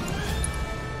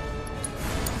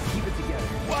 Keep it together.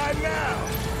 Why now?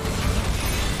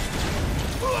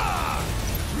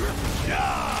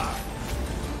 Yeah.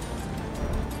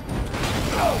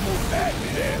 Almost had me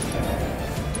there.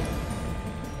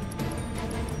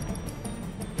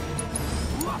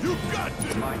 You got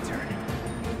this. My turn.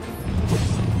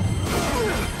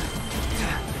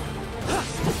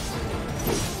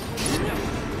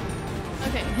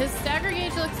 Okay, his stagger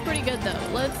gauge looks pretty good though.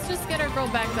 Let's just get our girl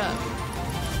back up.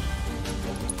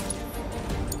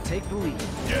 Take the lead.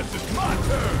 Yes, it's my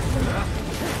turn.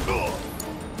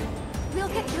 We'll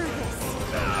get through this.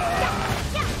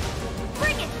 Yeah.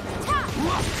 Bring it. Top.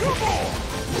 Come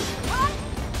on.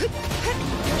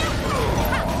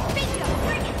 Bingo.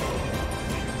 Bring it.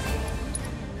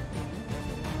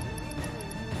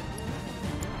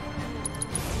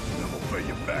 I'm gonna pay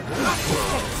you back.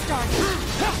 Get started.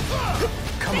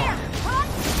 Come There. on.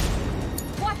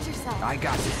 Watch yourself. I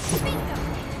got this. Bingo.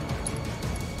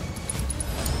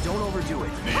 Don't overdo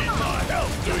it. Need my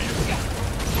help, do you?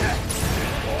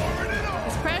 Pouring it on.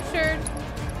 He's pressured.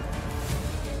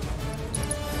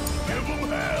 Give him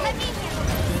hell. Let me handle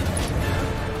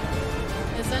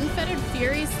it. Is Unfettered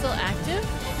Fury still active?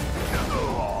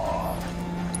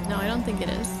 No, I don't think it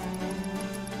is.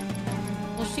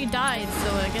 Well, she died,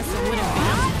 so I guess it wouldn't be.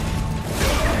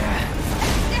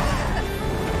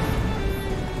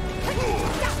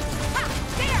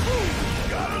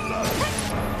 Gotta love it.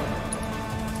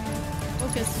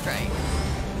 Focus strike.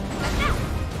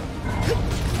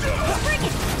 Bring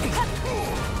it.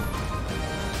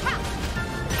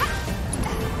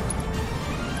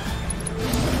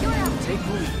 You're out. Take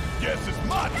the lead. Yes, it's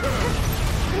my turn.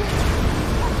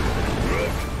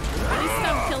 Please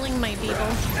stop killing my people.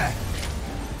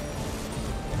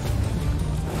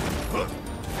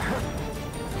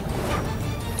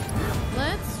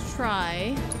 Let's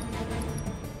try.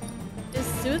 Is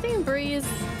Soothing Breeze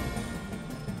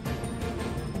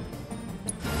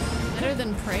better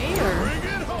than Prey or Bring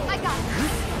it home. I got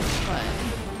this.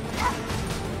 what?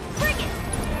 Bring it.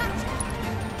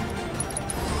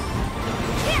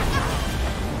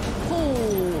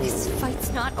 Oh, This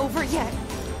fight's not over yet.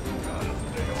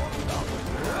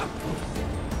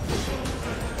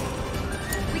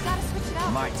 We gotta switch it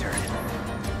up. My turn.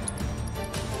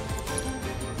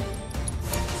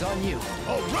 It's on you.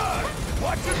 All right.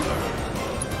 Watch it learn.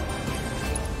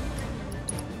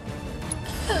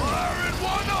 Fire it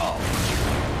one off.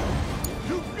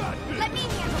 You got this. Let me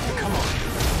handle it. Come on.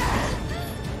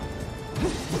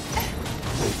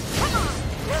 Come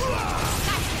on.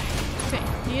 okay.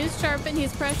 He is sharpened.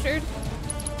 He's pressured.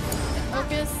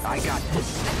 Focus. I got this.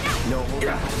 No.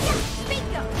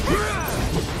 Bingo.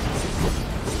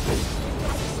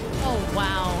 Oh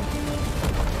wow.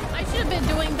 I should have been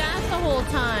doing that the whole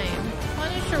time.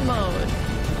 Punisher mode.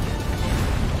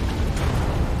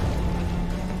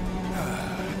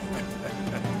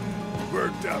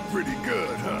 Worked out pretty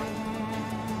good, huh?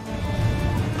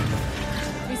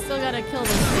 We still gotta kill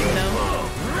this thing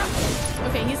though.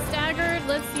 Okay, he's staggered.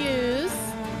 Let's use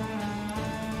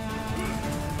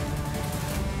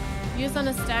on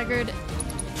a staggered.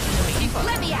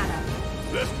 Let me at him.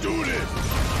 Let's do this.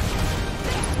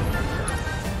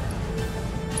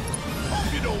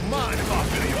 Hope you don't mind if I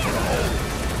fill you for the hole.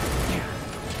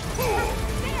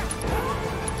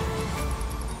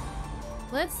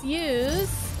 Let's use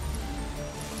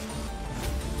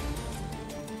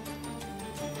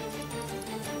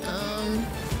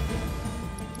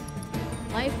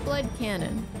Lifeblood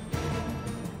Cannon.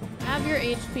 Have your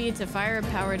HP to fire a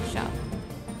powered shot.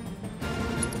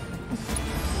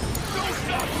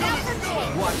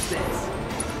 Watch this.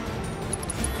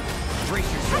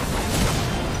 Brace yourself.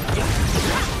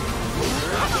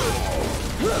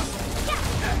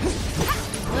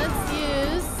 Let's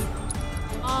use.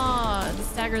 Oh, the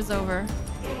stagger's over.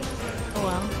 Oh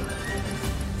well.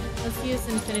 Let's use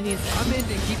Infinity's End. I'm in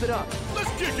to keep it up. Let's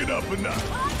kick it up a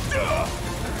notch.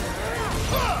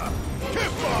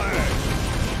 Kick my ass.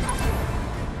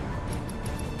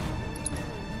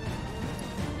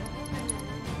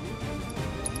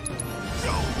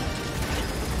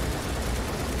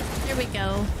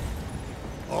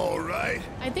 All right.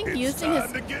 I think it's using his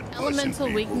time to get pushing, elemental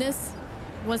people. weakness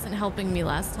wasn't helping me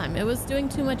last time. It was doing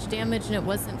too much damage and it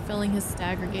wasn't filling his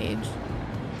stagger gauge.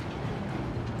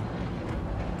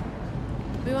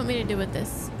 What do you want me to do with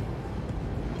this?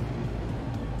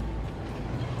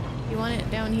 You want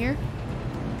it down here?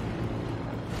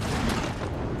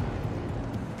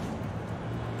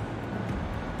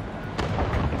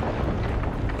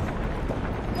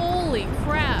 Holy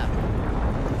crap.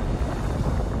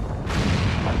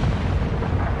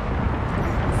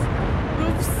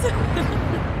 Oops.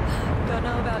 Don't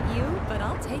know about you, but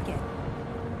I'll take it.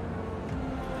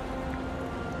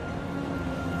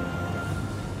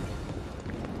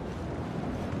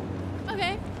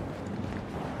 Okay.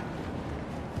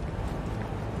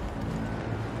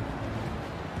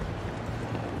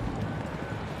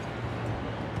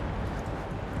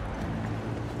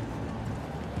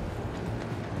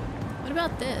 What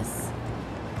about this?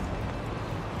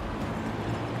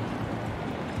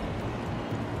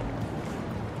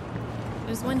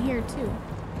 There's one here too.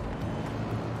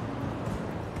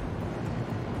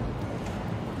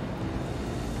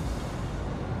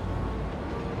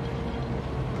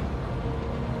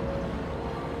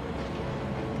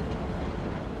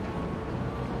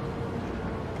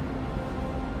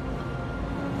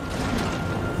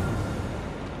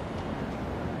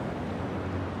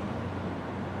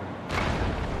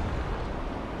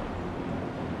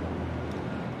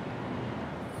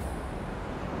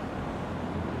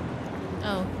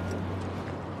 Oh.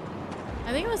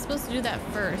 I think I was supposed to do that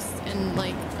first and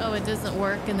like, oh, it doesn't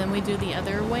work and then we do the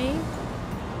other way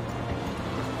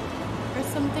or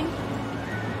something.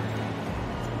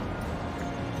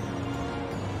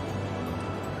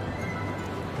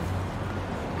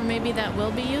 Or maybe that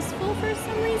will be useful for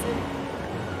some reason.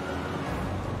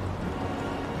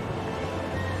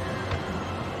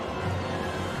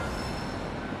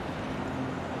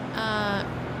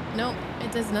 Nope,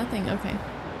 it does nothing. Okay.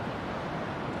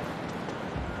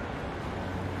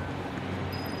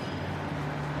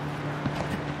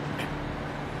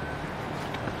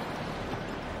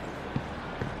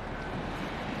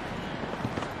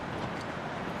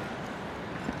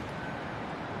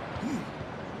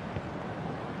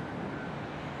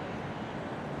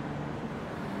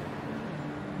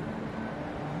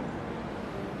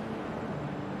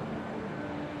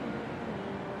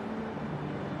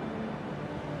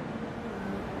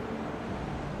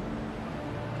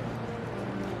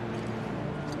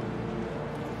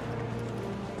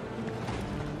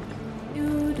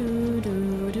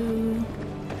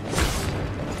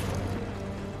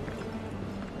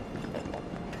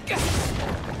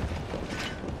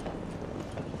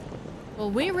 Well,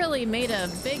 we really made a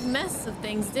big mess of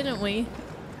things, didn't we?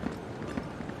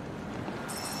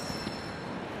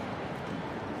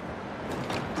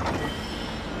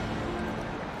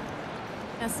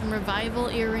 Got some revival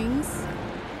earrings.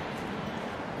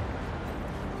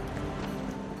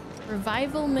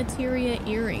 Revival materia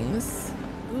earrings.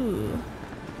 Ooh.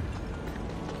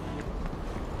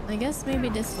 I guess maybe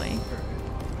this way.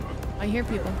 I hear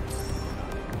people.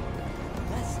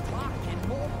 Less talk and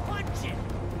more punching.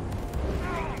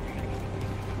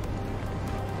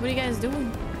 What are you guys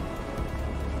doing?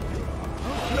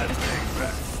 Let's take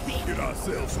back. Get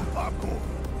ourselves some popcorn.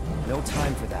 No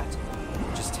time for that.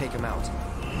 Just take him out.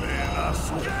 Man, I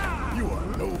swear, you are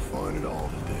no fun at all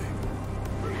today.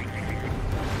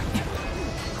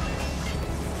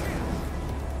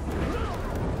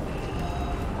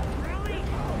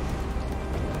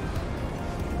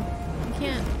 You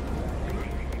can't.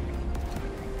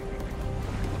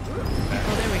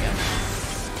 Oh, there we go.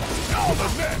 All the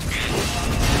next.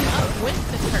 Up with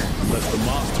the curve. Let the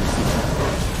monsters.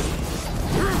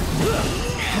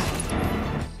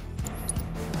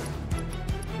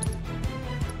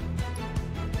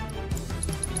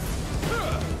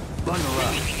 Bundle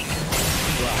up.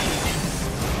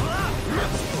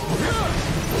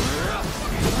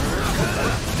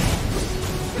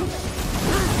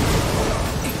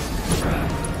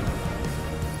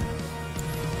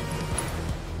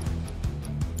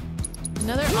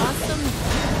 Another awesome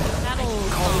battle.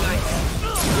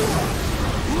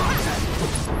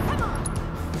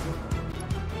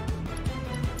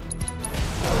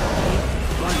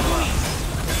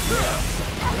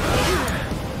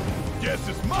 Guess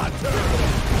it's my turn.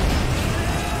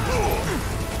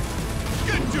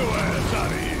 Get your ass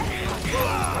out of here.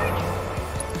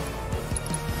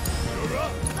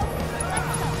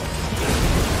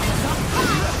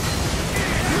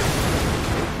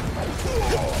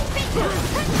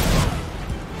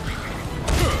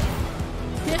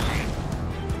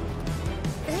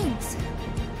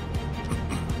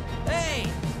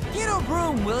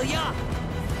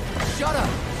 Shut up!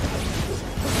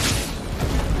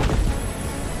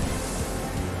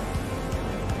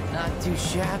 Not too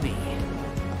shabby.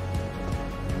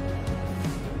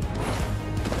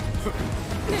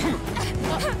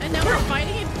 Oh, and now we're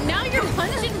fighting. Now you're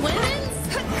punching women?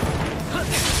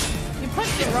 You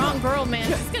punched the wrong girl, man.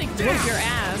 She's gonna whip your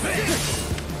ass.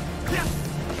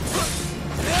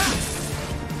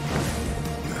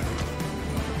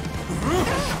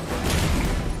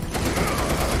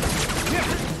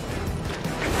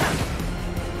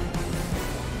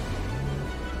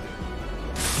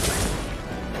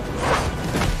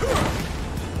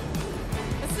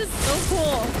 This is so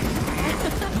cool.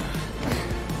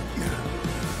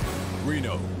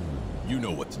 Reno, you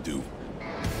know what to do.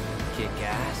 Kick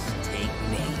ass, take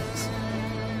names.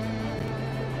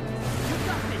 You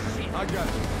got this shit. I got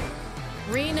you.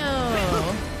 Reno.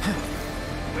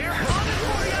 We're coming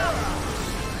for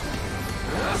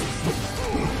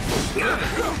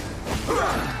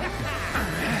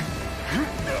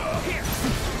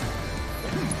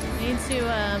Need to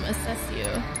assess you.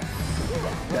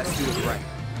 Best do it right.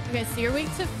 Okay, so you're weak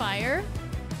to fire.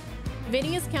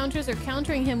 Evading his counters or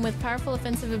countering him with powerful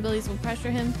offensive abilities will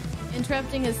pressure him.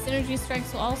 Interrupting his synergy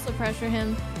strikes will also pressure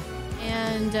him.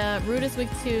 And Root is weak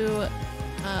to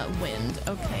wind.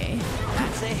 Okay.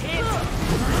 That's a hit. I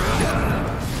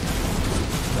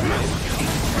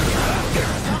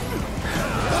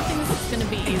don't think this is gonna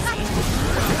be easy.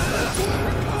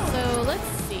 So let's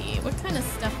see. What kind of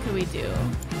stuff could we do?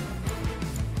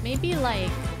 Maybe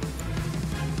like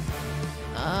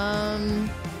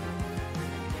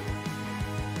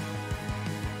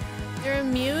they're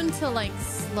immune to like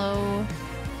slow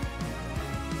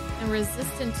and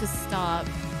resistant to stop.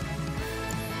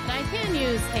 But I can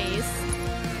use haste.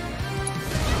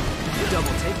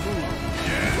 Double take the lead.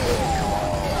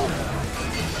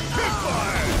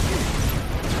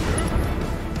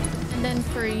 And then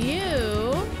for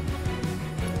you,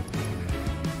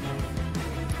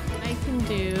 I can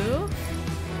do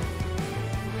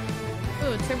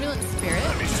Turbulent Spirit. I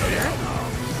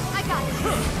got it.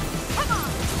 Come on.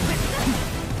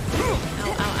 Ow,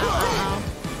 ow, ow, ow,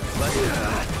 Let's do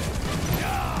that.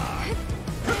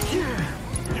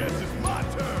 Guess it's my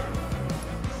turn.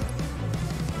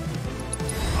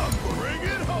 I'm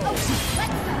bringing home.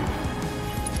 Let's go.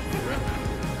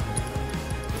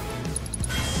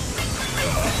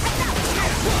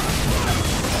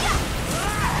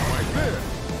 Right there.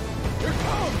 Here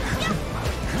comes.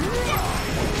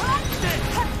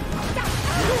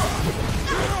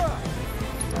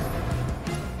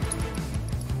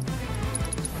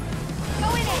 Go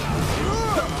in it.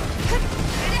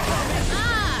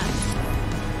 Ah!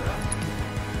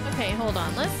 Okay, hold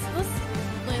on. Let's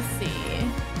see.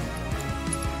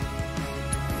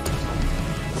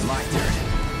 My turn.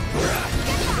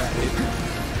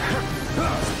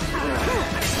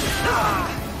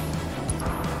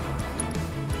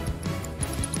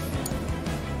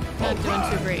 Not doing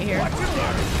too great here.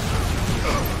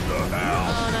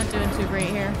 Oh, not doing too great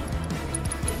here.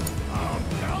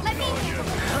 Let me handle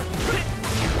it.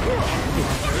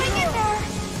 Hang in there.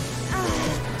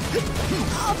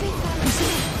 I'll be fine.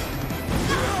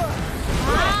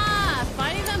 Ah!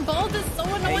 Fighting them both is so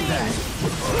annoying.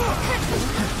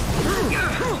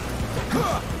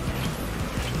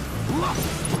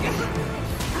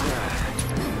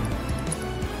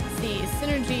 Let's see,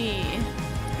 synergy.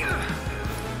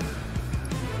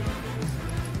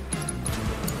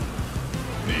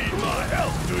 Need my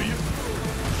help, do you?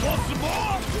 Want some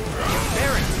more?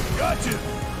 Barry, gotcha.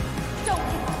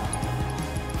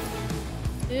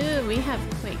 Ooh, we have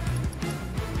Quake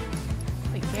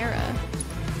Era.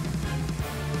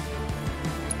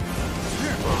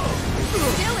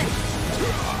 Do it.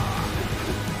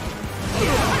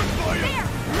 There.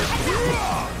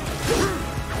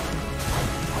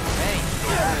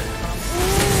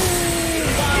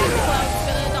 Cloud's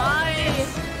gonna die.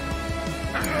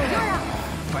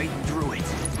 Fighting through it.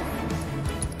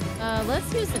 Let's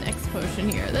use an X potion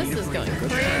here. This is going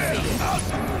crazy.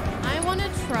 I want to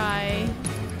try.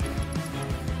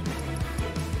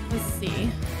 Let's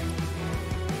see.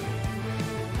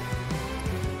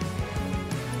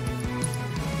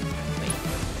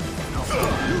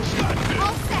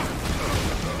 All set.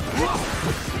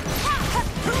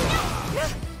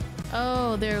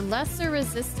 Oh, they're lesser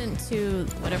resistant to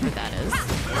whatever that is.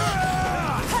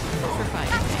 For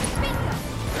fire.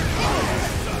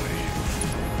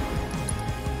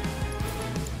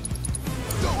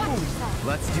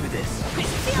 Let's do this.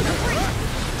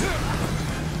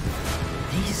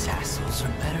 These assholes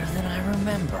are better than I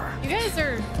remember. You guys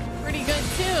are pretty good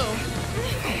too.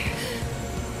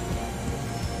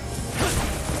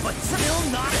 What's up? Still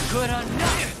not good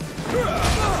enough.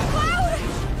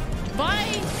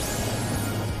 Bye!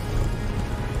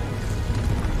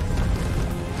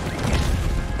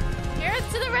 Carrots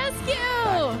to the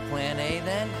rescue! Plan A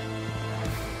then?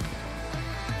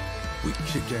 We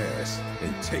kick ass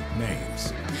and take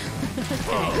names.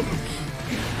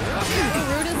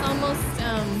 Root is almost,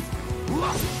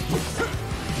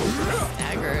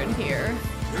 staggered here.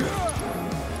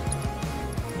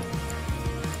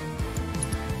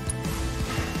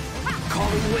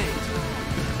 Calling wind.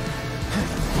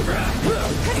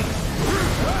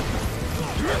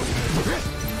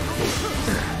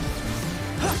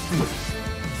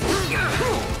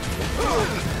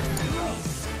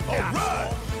 All right,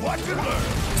 watch and learn.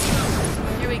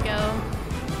 Here we go.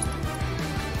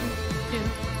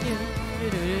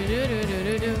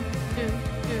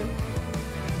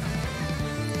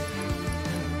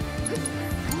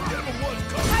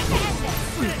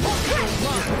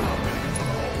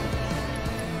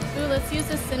 Ooh, let's use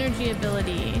the synergy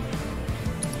ability.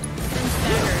 From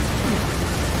staggered.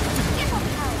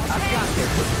 I've got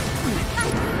this.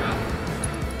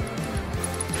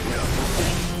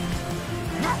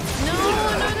 No!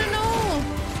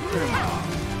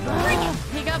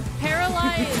 He got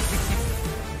paralyzed.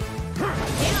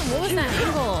 Damn, what was that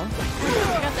angle?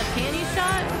 I got the panty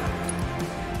shot.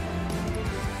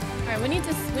 All right, we need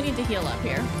to heal up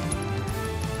here.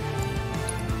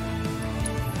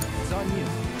 It's on you.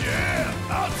 Yeah,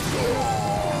 I'll go.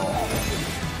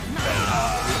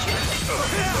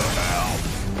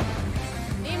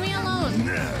 Leave me alone.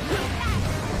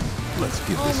 Let's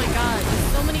get Oh my god,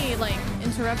 there's so many like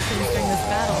interruptions during this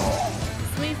battle.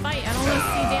 So many fight, I don't want to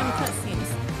see damn cutscenes.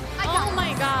 Oh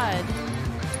my god.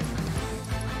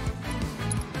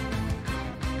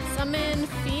 Summon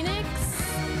Phoenix?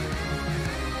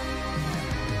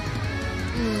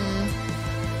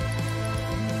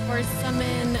 Or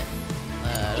summon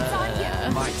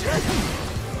My turn.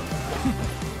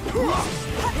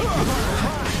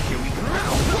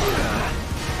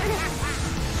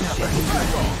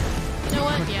 You know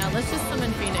what? Yeah, let's just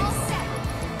summon Phoenix.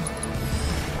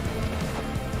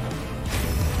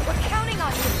 We're counting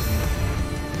on you.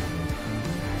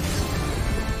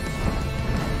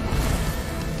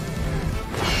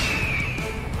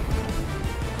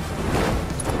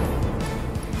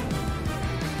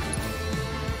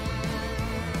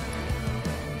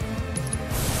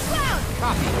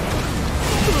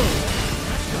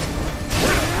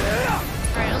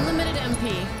 Alright, unlimited MP.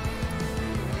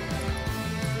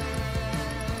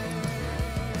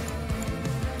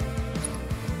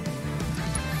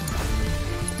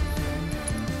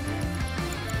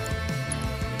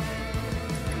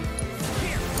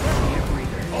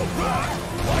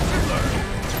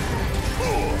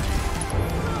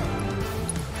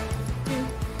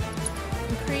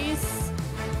 Increase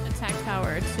attack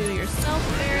power to yourself,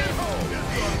 Barret.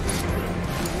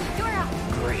 You're up.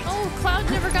 Great. Oh, Cloud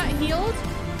never got healed?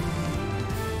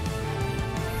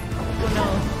 Oh no.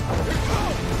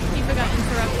 Tifa got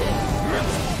interrupted.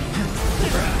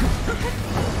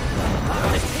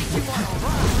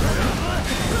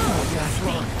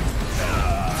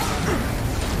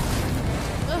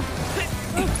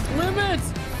 Limit!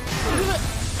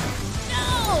 No!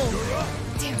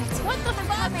 Damn it. What the fuck?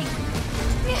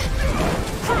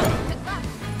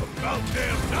 About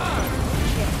damn time.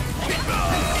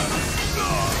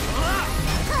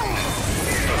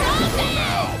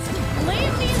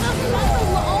 Leave me the fuck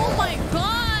alone! Oh my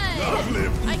god!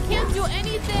 I can't do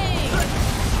anything!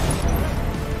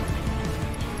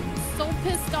 So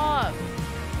pissed off.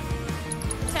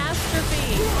 Catastrophe.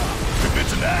 If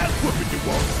it's an ass whooping you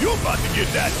want, you're about to get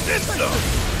that system.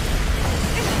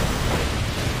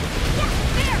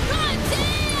 God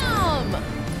damn!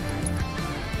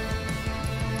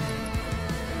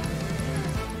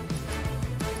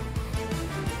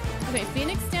 Okay,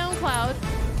 Phoenix down, Cloud.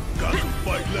 Got some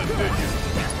fight left in you.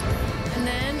 And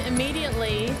then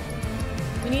immediately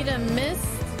we need a mist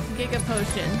Giga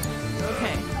Potion.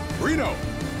 Okay. Reno.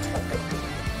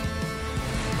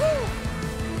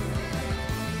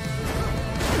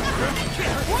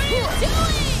 What are you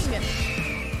doing?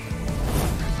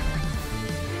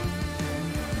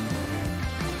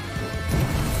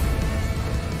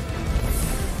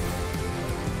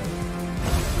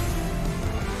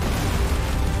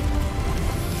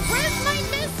 Where's my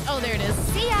mist? Oh, there it is.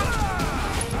 See ya.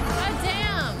 God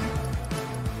damn.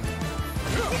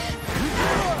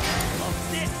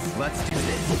 Let's do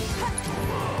this.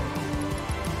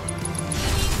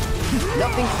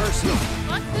 Nothing personal.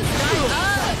 Fuck this guy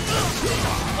up.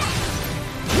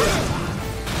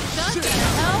 Shut the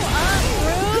hell up,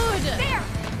 rude. There.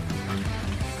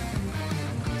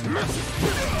 Give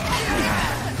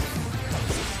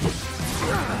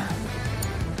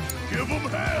him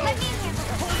hell! Let me handle it.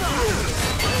 Hold on.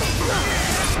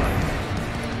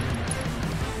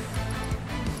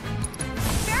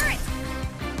 Barrett!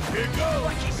 Here goes!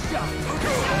 Lucky shot. Oh,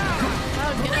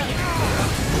 get up.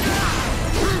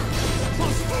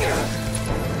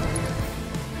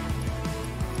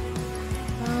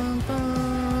 Bum,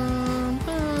 bum,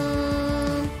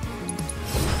 bum.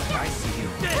 I see you.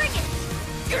 Bring it!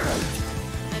 I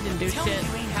didn't do Tell shit. me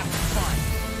you ain't having fun.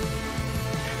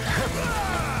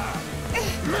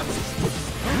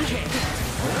 Okay.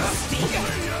 Steve.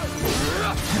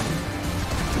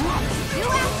 You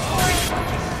asked for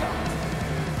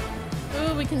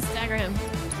it! Ooh, we can stagger him.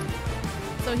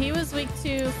 So he was weak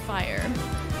to fire.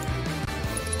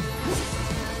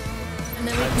 And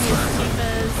then we can use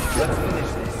Tifa's Let's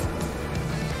finish this.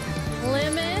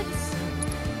 limit.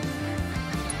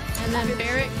 And then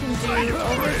Barrett can do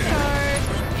overcharge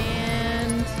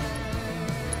and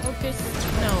focus.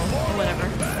 No, or whatever.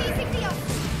 Seizing the open.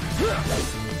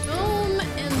 Boom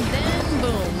and then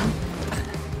boom.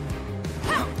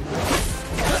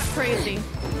 That's crazy.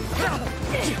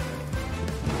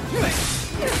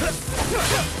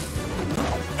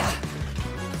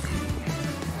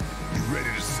 You ready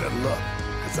to settle up?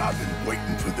 Cause I've been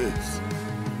waiting for this.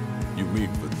 You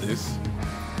mean for this?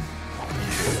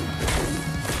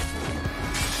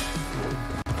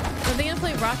 Are they gonna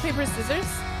play rock, paper, scissors?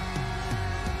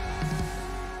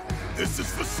 This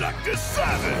is for Sector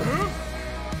 7!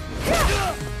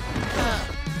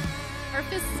 Our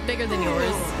fist is bigger than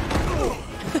yours.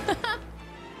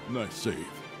 Nice save.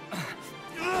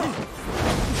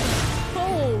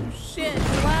 Oh shit,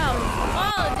 loud.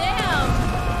 Oh damn.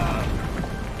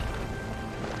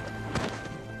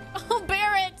 Oh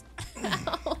Barrett.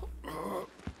 Ow.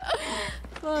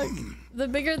 Fuck. The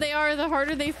bigger they are, the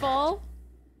harder they fall.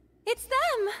 It's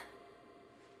them!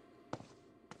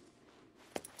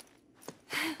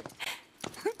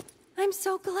 I'm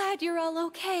so glad you're all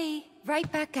okay.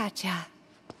 Right back at ya.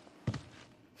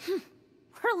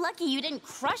 We're lucky you didn't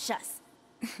crush us.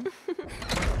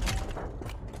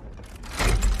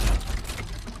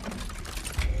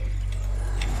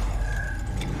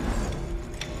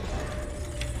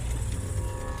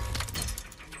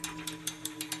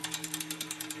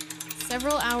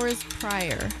 Several hours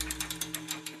prior.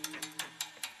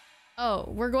 Oh,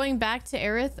 we're going back to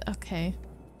Aerith? Okay.